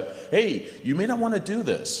user that, hey, you may not want to do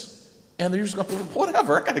this. And the user's going,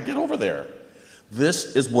 whatever, I got to get over there.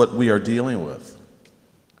 This is what we are dealing with.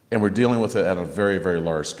 And we're dealing with it at a very, very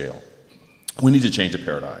large scale. We need to change the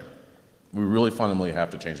paradigm. We really fundamentally have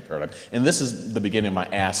to change the paradigm. And this is the beginning of my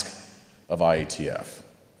ask of IETF.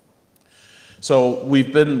 So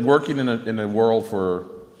we've been working in a world for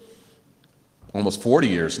almost 40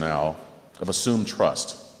 years now of assumed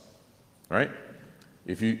trust, right?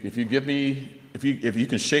 If you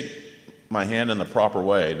can shake my hand in the proper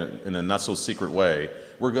way, in a not so secret way,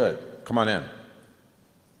 we're good. Come on in.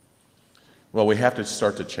 Well, we have to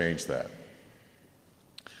start to change that.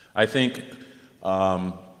 I think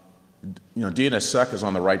DNSSEC is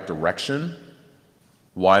on the right direction.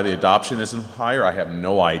 Why the adoption isn't higher, I have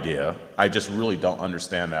no idea. I just really don't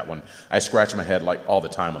understand that one. I scratch my head like all the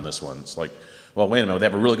time on this one. It's like, well, wait a minute, they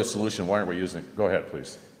have a really good solution. Why aren't we using it? Go ahead,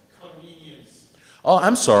 please. Convenience. Oh,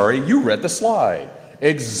 I'm sorry, you read the slide.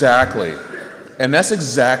 Exactly. And that's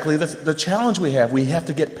exactly the challenge we have. We have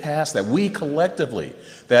to get past that. We collectively,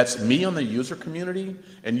 that's me on the user community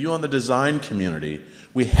and you on the design community,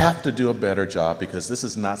 we have to do a better job because this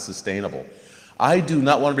is not sustainable. I do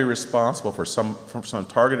not want to be responsible for some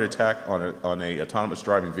targeted attack on a autonomous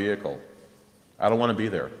driving vehicle. I don't want to be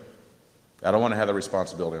there. I don't want to have the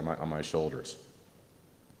responsibility on my shoulders.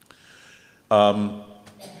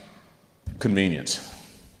 Convenience.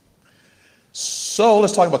 So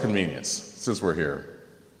let's talk about convenience, since we're here.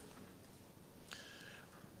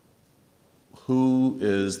 Who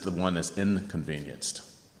is the one that's inconvenienced?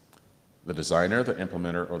 The designer, the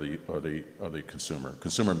implementer, or the consumer?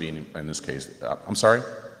 Consumer being, in this case, I'm sorry?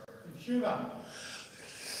 Consumer.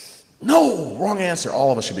 No, wrong answer.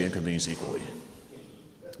 All of us should be inconvenienced equally.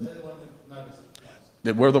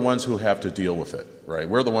 We're the ones who have to deal with it, right?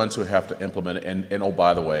 We're the ones who have to implement it, and oh,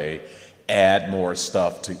 by the way, add more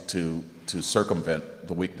stuff to circumvent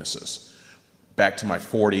the weaknesses. Back to my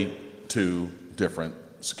 42 different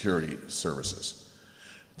security services.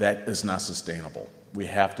 That is not sustainable. We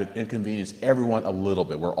have to inconvenience everyone a little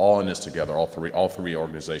bit. We're all in this together, all three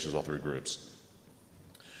organizations, all three groups.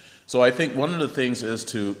 So I think one of the things is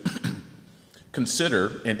to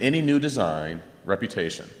consider in any new design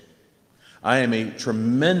reputation. I am a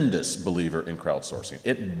tremendous believer in crowdsourcing.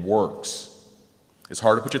 It works. It's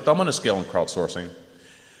hard to put your thumb on a scale in crowdsourcing.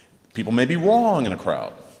 People may be wrong in a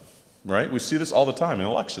crowd, right? We see this all the time in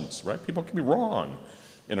elections, right? People can be wrong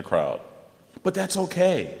in a crowd, but that's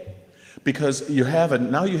okay. Because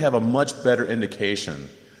now you have a much better indication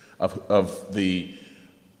of the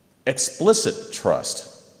explicit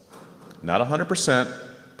trust. Not 100%,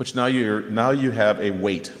 but now you have a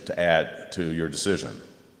weight to add to your decision.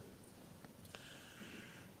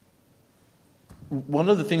 One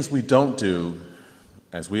of the things we don't do,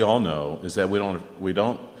 as we all know, is that we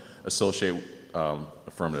don't associate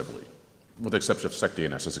affirmatively, with the exception of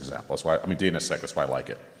SecDNS as an example. That's why, DNSSEC, that's why I like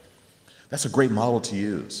it. That's a great model to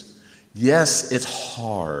use. Yes, it's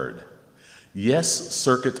hard. Yes,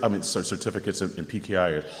 certificates in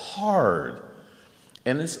PKI are hard,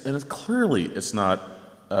 and it's clearly it's not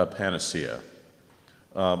a panacea.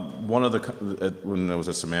 When I was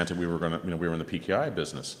at Symantec, we were in the PKI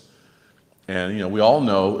business, and we all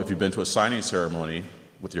know if you've been to a signing ceremony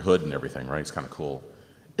with your hood and everything, right? It's kind of cool.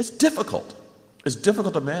 It's difficult. It's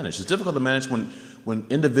difficult to manage. It's difficult to manage when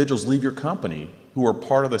individuals leave your company who are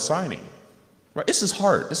part of the signing. Right? This is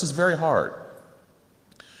hard. This is very hard.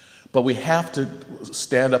 But we have to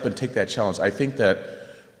stand up and take that challenge. I think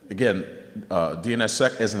that, again,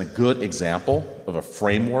 DNSSEC isn't a good example of a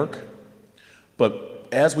framework, but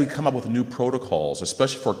as we come up with new protocols,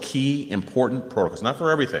 especially for key, important protocols, not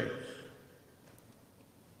for everything,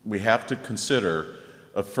 we have to consider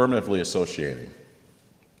affirmatively associating.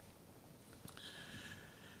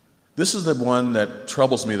 This is the one that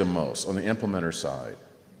troubles me the most on the implementer side.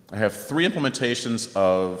 I have 3 implementations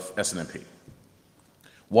of SNMP.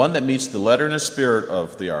 One that meets the letter and the spirit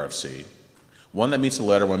of the RFC, one that meets the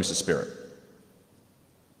letter, one meets the spirit.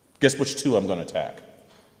 Guess which 2 I'm going to attack?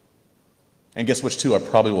 And guess which 2 I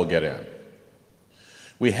probably will get in?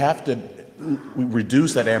 We have to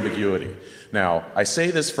reduce that ambiguity. Now, I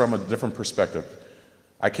say this from a different perspective.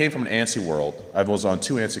 I came from an ANSI world. I was on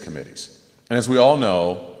 2 ANSI committees. And as we all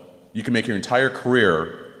know, you can make your entire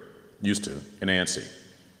career, used to, in ANSI.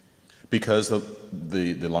 because of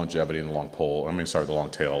the longevity and the long pole, the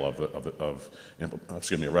long tail of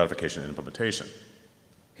ratification and implementation.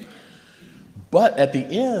 But at the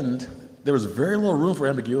end, there was very little room for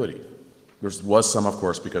ambiguity. There was some, of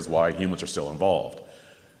course, because why? Humans are still involved.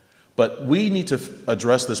 But we need to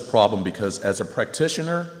address this problem because as a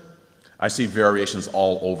practitioner, I see variations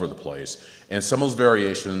all over the place. And some of those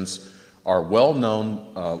variations are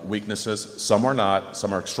well-known weaknesses. Some are not.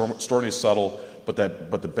 Some are extraordinarily subtle, but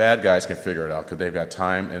the bad guys can figure it out because they've got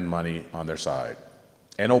time and money on their side.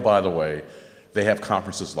 And oh, by the way, they have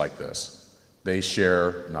conferences like this. They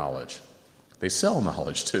share knowledge. They sell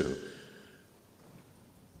knowledge too.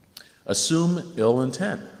 Assume ill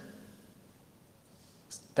intent.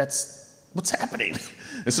 That's what's happening.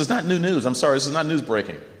 This is not new news. I'm sorry, this is not news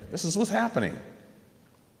breaking. This is what's happening.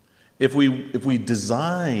 If we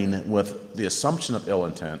design with the assumption of ill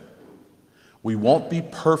intent, we won't be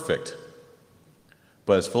perfect,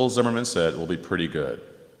 but as Phil Zimmerman said, we'll be pretty good.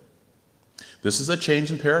 This is a change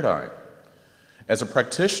in paradigm. As a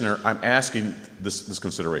practitioner, I'm asking this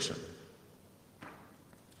consideration.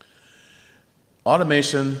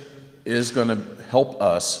 Automation is going to help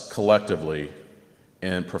us collectively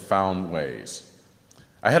in profound ways.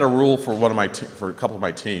 I had a rule for for a couple of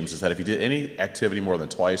my teams is that if you did any activity more than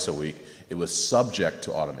twice a week, it was subject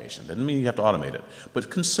to automation. Doesn't mean you have to automate it, but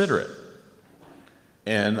consider it.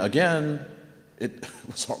 And again, it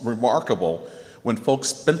was remarkable when folks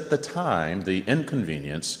spent the time, the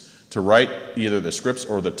inconvenience, to write either the scripts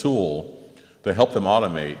or the tool to help them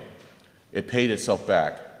automate. It paid itself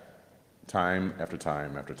back time after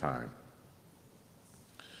time after time.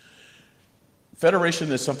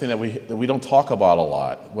 Federation is something that we don't talk about a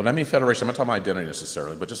lot. When I mean federation, I'm not talking about identity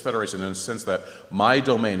necessarily, but just federation in the sense that my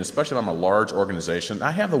domain, especially if I'm a large organization, I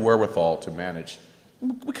have the wherewithal to manage.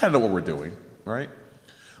 We kind of know what we're doing, right?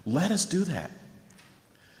 Let us do that.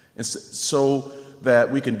 And so that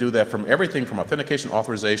we can do that from everything from authentication,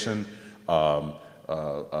 authorization, lookups.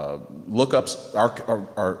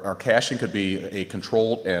 Our caching could be a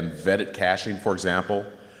controlled and vetted caching, for example.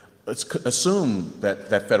 Let's assume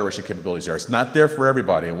that federation capability is there. It's not there for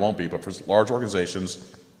everybody, it won't be, but for large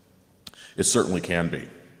organizations, it certainly can be.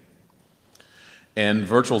 And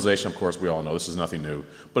virtualization, of course, we all know this is nothing new,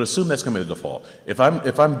 but assume that's going to be the default. If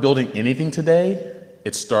I'm building anything today,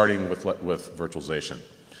 it's starting with virtualization.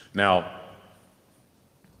 Now,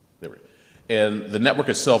 and the network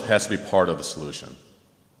itself has to be part of the solution.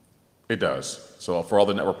 It does. So for all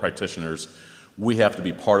the network practitioners, we have to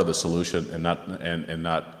be part of the solution and not an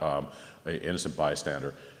innocent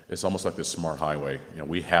bystander. It's almost like this smart highway.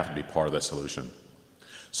 We have to be part of that solution.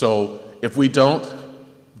 So if we don't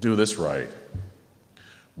do this right,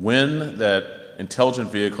 when that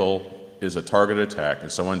intelligent vehicle is a targeted attack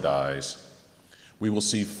and someone dies, we will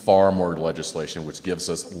see far more legislation which gives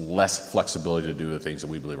us less flexibility to do the things that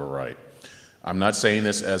we believe are right. I'm not saying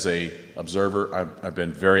this as an observer. I've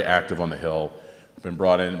been very active on the Hill. I've been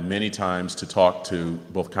brought in many times to talk to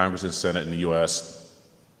both Congress and Senate in the US,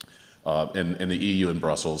 in the EU in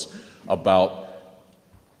Brussels, about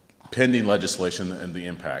pending legislation and the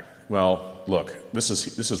impact. Well, look, this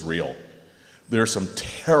is real. There are some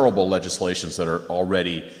terrible legislations that are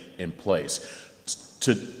already in place.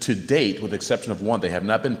 To date, with the exception of one, they have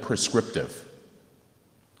not been prescriptive.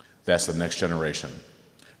 That's the next generation.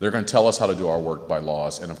 They're going to tell us how to do our work by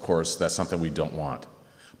laws, and of course, that's something we don't want.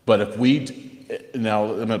 But if now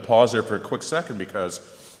I'm going to pause there for a quick second because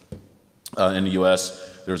in the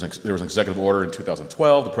US, there was an executive order in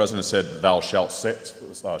 2012. The president said, thou shalt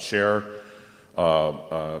share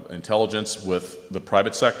intelligence with the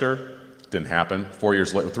private sector. Didn't happen. 3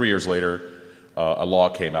 years later, a law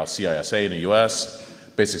came out, CISA in the US,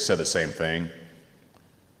 basically said the same thing.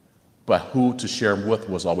 But who to share with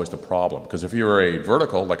was always the problem. Because if you're a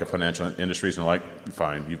vertical, like a financial industries, and like,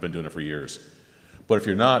 fine, you've been doing it for years. But if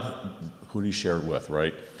you're not, who do you share it with,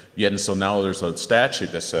 right? Yet, and so now there's a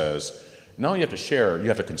statute that says, no, you have to share, you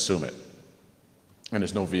have to consume it. And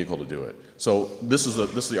there's no vehicle to do it. So this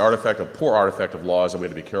is the artifact, a poor artifact of laws that we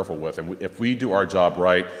have to be careful with. And if we do our job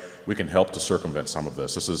right, we can help to circumvent some of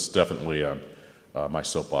this. This is definitely my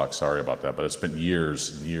soapbox, sorry about that, but it's been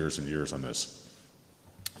years and years and years on this.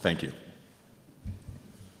 Thank you.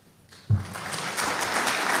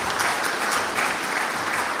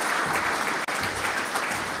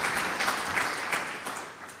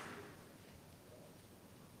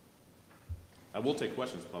 I will take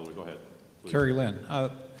questions, probably. Go ahead. Please. Carrie Lynn,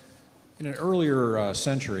 in an earlier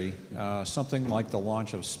century, something like the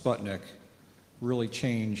launch of Sputnik really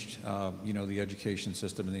changed, the education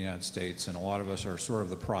system in the United States, and a lot of us are sort of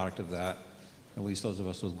the product of that, at least those of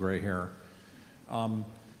us with gray hair.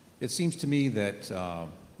 It seems to me that,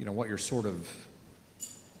 what you're sort of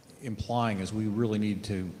implying is we really need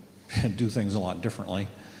to do things a lot differently.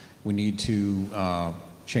 We need to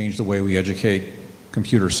change the way we educate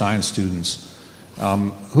computer science students.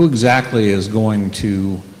 Who exactly is going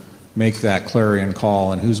to make that clarion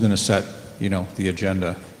call, and who's going to set, the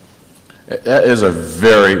agenda? That is a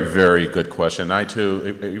very, very good question. I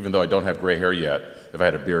too, even though I don't have gray hair yet, if I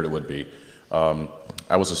had a beard it would be,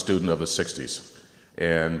 I was a student of the 60s.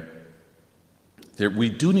 And we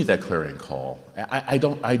do need that clarion call. I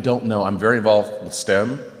don't know. I'm very involved with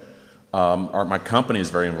STEM. My company is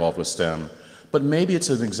very involved with STEM. But maybe it's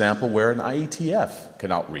an example where an IETF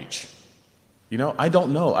can outreach. I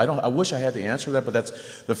don't know. I wish I had the answer to that, but that's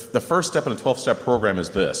the first step in a 12-step program is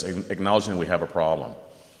this, acknowledging we have a problem.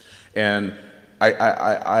 And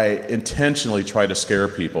I intentionally try to scare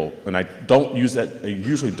people, and I don't use that, I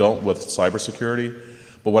usually don't with cybersecurity,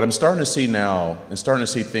 but what I'm starting to see now, and starting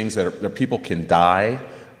to see things that people can die,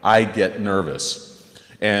 I get nervous.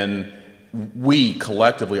 And we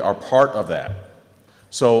collectively are part of that.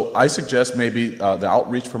 So I suggest maybe the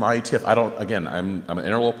outreach from IETF. I'm an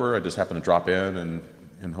interloper, I just happen to drop in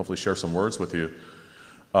and hopefully share some words with you.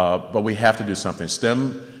 But we have to do something.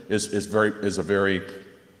 STEM is a very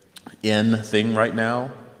in thing right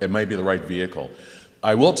now. It may be the right vehicle.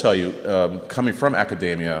 I will tell you, coming from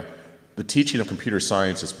academia, the teaching of computer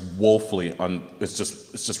science is woefully, it's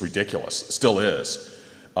just ridiculous. It still is.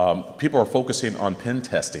 People are focusing on pen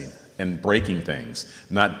testing and breaking things,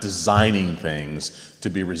 not designing things to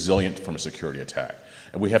be resilient from a security attack.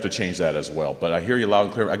 And we have to change that as well. But I hear you loud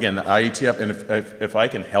and clear. Again, the IETF, and if I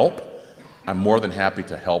can help, I'm more than happy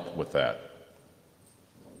to help with that.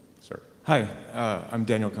 Sir. Hi, I'm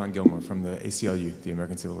Daniel Kahn-Gilmore from the ACLU, the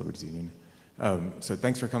American Civil Liberties Union. So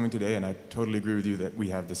thanks for coming today, and I totally agree with you that we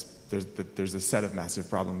have this, there's a set of massive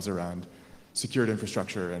problems around secured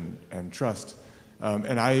infrastructure and trust.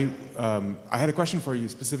 And I had a question for you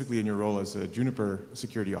specifically in your role as a Juniper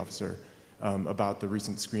security officer about the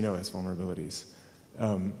recent ScreenOS vulnerabilities.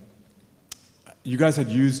 You guys had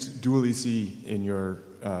used dual EC in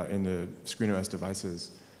the ScreenOS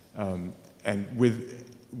devices, and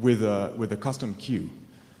with a custom queue,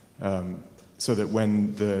 so that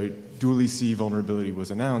when the dual EC vulnerability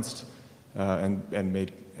was announced and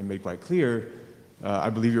made quite clear,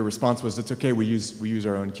 I believe your response was, it's okay, we use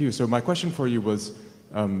our own queue. So my question for you was,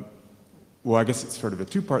 well, I guess it's sort of a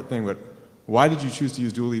two-part thing, but why did you choose to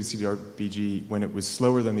use dual ECDRBG when it was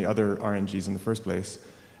slower than the other RNGs in the first place?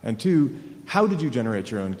 And two, how did you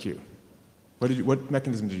generate your own queue? What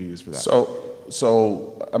mechanism did you use for that?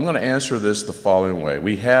 So I'm going to answer this the following way.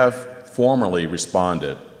 We have formally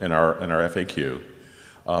responded in our FAQ,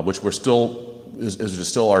 which we're still is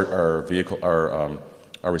still our vehicle, our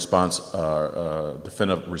response,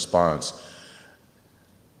 definitive response.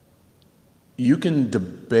 You can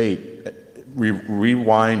debate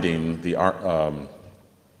rewinding the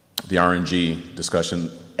RNG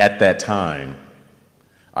discussion at that time.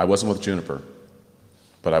 I wasn't with Juniper,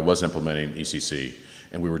 but I was implementing ECC,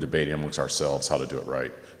 and we were debating amongst ourselves how to do it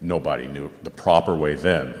right. Nobody knew the proper way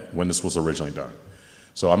then, when this was originally done.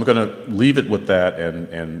 So I'm going to leave it with that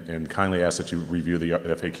and kindly ask that you review the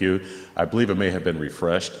FAQ. I believe it may have been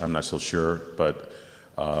refreshed. I'm not so sure, but...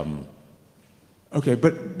 Okay,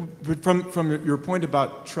 but from your point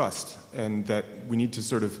about trust and that we need to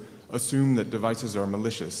sort of assume that devices are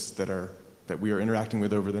malicious that we are interacting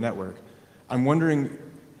with over the network, I'm wondering,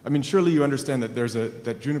 I mean, surely you understand that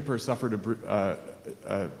that Juniper suffered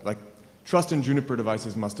like trust in Juniper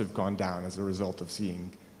devices must have gone down as a result of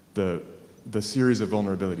seeing the series of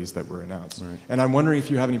vulnerabilities that were announced. Right. And I'm wondering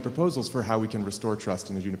if you have any proposals for how we can restore trust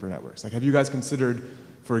in the Juniper networks. Like, have you guys considered,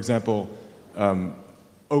 for example,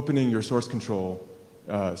 opening your source control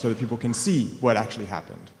so that people can see what actually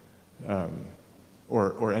happened,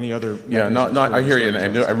 or any other? Yeah, no, I hear you,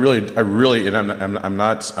 and I really, and I'm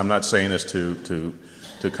not saying this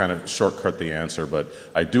to kind of shortcut the answer, but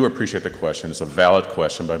I do appreciate the question. It's a valid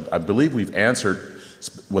question, but I believe we've answered,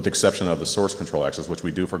 with the exception of the source control access, which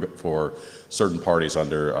we do for certain parties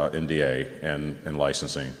under NDA and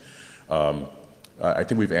licensing. I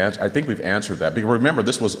think we've answered that. Because remember,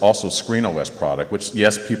 this was also ScreenOS product, which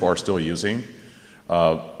yes, people are still using.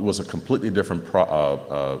 It was a completely different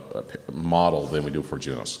model than we do for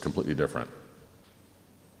Junos. Completely different.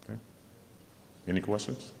 Okay. Any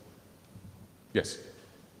questions? Yes.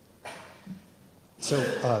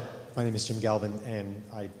 So my name is Jim Galvin, and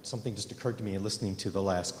something just occurred to me in listening to the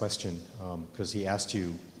last question, because he asked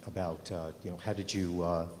you about, how did you,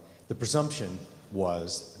 the presumption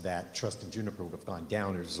was that trust in Juniper would have gone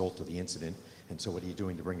down as a result of the incident, and so what are you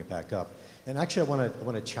doing to bring it back up? And actually, I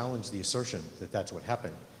want to challenge the assertion that that's what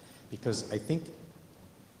happened, because I think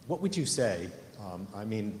what would you say? I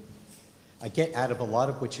mean, I get out of a lot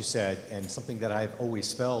of what you said, and something that I've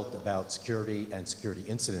always felt about security and security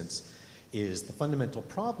incidents is the fundamental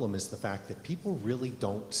problem is the fact that people really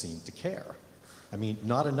don't seem to care. I mean,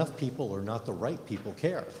 not enough people or not the right people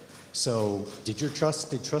care. So did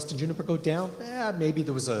trust in Juniper go down? Maybe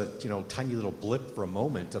there was a tiny little blip for a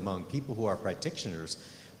moment among people who are practitioners,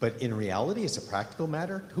 but in reality, as a practical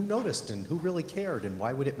matter, who noticed and who really cared and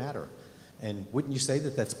why would it matter? And wouldn't you say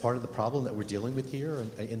that that's part of the problem that we're dealing with here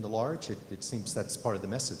in the large? It seems that's part of the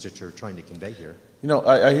message that you're trying to convey here. You know,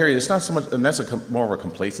 I hear you. It's not so much, and that's more of a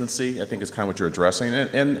complacency. I think it's kind of what you're addressing.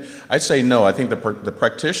 And I'd say no. I think the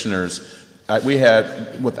practitioners, we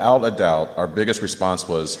had, without a doubt, our biggest response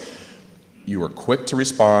was you were quick to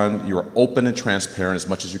respond, you were open and transparent as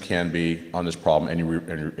much as you can be on this problem, and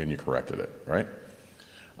you corrected it, right?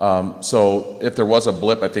 So if there was a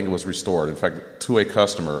blip, I think it was restored. In fact, to a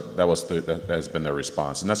customer, that has been their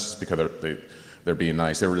response, and that's just because they're being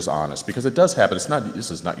nice. They were just honest, because it does happen. This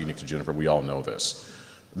is not unique to Juniper. We all know this.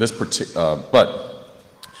 But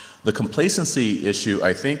the complacency issue,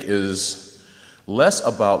 I think, is less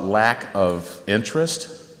about lack of interest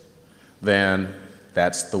than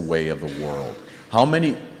that's the way of the world. How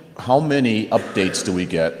many updates do we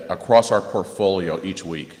get across our portfolio each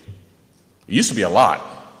week? It used to be a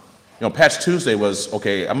lot. You know, Patch Tuesday was,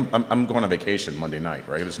 okay, I'm going on vacation Monday night,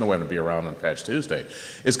 right? There's no way I'm going to be around on Patch Tuesday.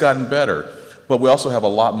 It's gotten better, but we also have a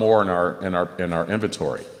lot more in our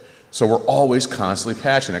inventory. So we're always constantly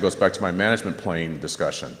patching. That goes back to my management plane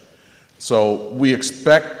discussion. So we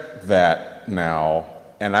expect that now,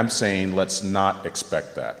 and I'm saying let's not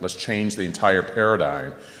expect that. Let's change the entire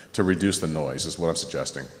paradigm to reduce the noise, is what I'm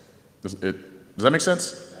suggesting. Does that make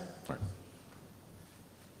sense? All right.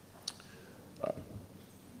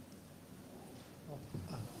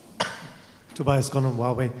 Tobias Gonum,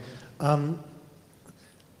 Huawei.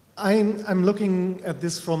 I'm looking at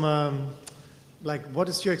this from like, what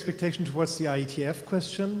is your expectation towards the IETF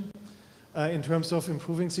question in terms of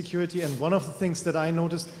improving security? And one of the things that I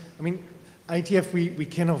noticed, I mean, IETF, we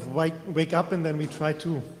kind of wake up and then we try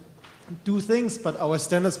to do things, but our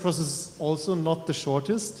standards process is also not the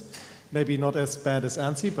shortest, maybe not as bad as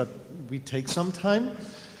ANSI, but we take some time.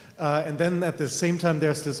 And then at the same time,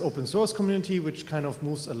 there's this open source community, which kind of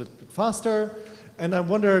moves a little bit faster. And I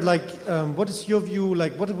wonder, like, what is your view,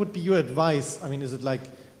 like, what would be your advice? I mean, is it like,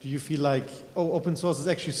 do you feel like, oh, open source is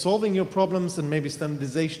actually solving your problems and maybe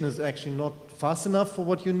standardization is actually not fast enough for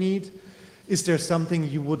what you need? Is there something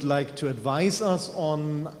you would like to advise us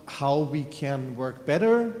on how we can work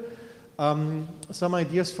better? Some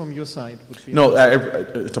ideas from your side would be... No,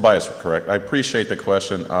 Tobias, correct. I appreciate the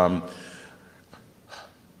question.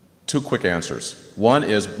 Two quick answers. One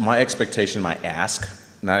is my expectation, my ask,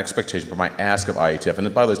 not expectation, but my ask of IETF,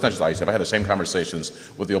 and by the way, it's not just IETF, I had the same conversations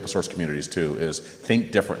with the open source communities too, is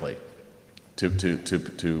think differently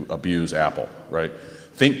to abuse Apple, right?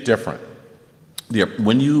 Think different.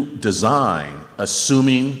 When you design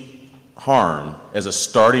assuming harm as a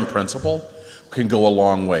starting principle can go a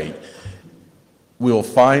long way. We'll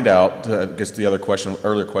find out, I guess the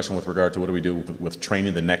earlier question with regard to what do we do with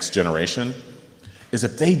training the next generation, is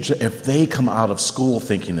if they come out of school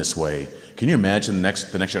thinking this way, can you imagine the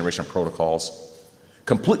next generation of protocols?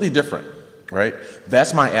 Completely different, right?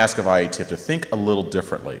 That's my ask of IETF, to think a little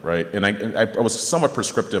differently, right? And I was somewhat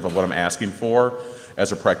prescriptive of what I'm asking for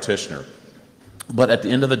as a practitioner. But at the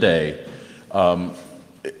end of the day,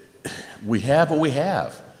 we have what we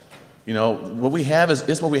have. You know, what we have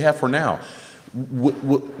is what we have for now.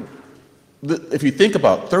 If you think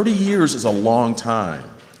about 30 years is a long time.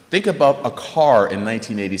 Think about a car in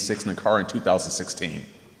 1986 and a car in 2016.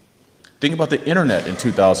 Think about the internet in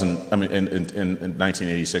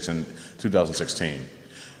 1986 and 2016.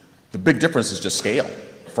 The big difference is just scale,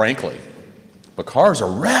 frankly. But cars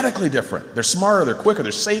are radically different. They're smarter, they're quicker,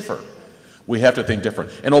 they're safer. We have to think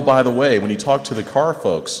different. And oh, by the way, when you talk to the car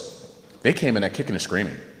folks, they came in at kicking and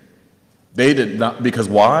screaming. They did not, because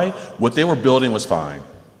why? What they were building was fine.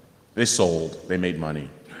 They sold, they made money.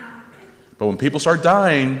 But when people started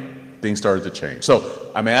dying, things started to change.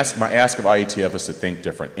 So my ask of IETF is to think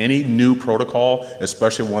different. Any new protocol,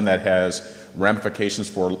 especially one that has ramifications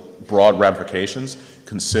for broad ramifications,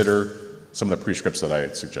 consider some of the prescripts that I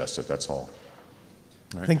had suggested. That's all.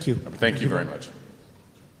 Right? Thank you. Thank you very much.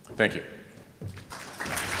 Thank you.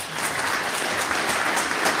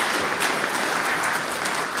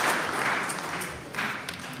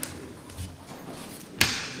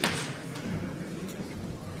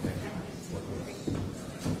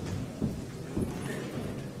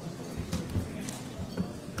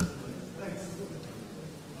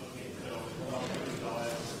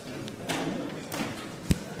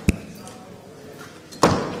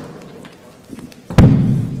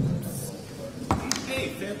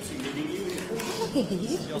 Hey,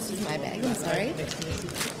 this is my bag. I'm sorry.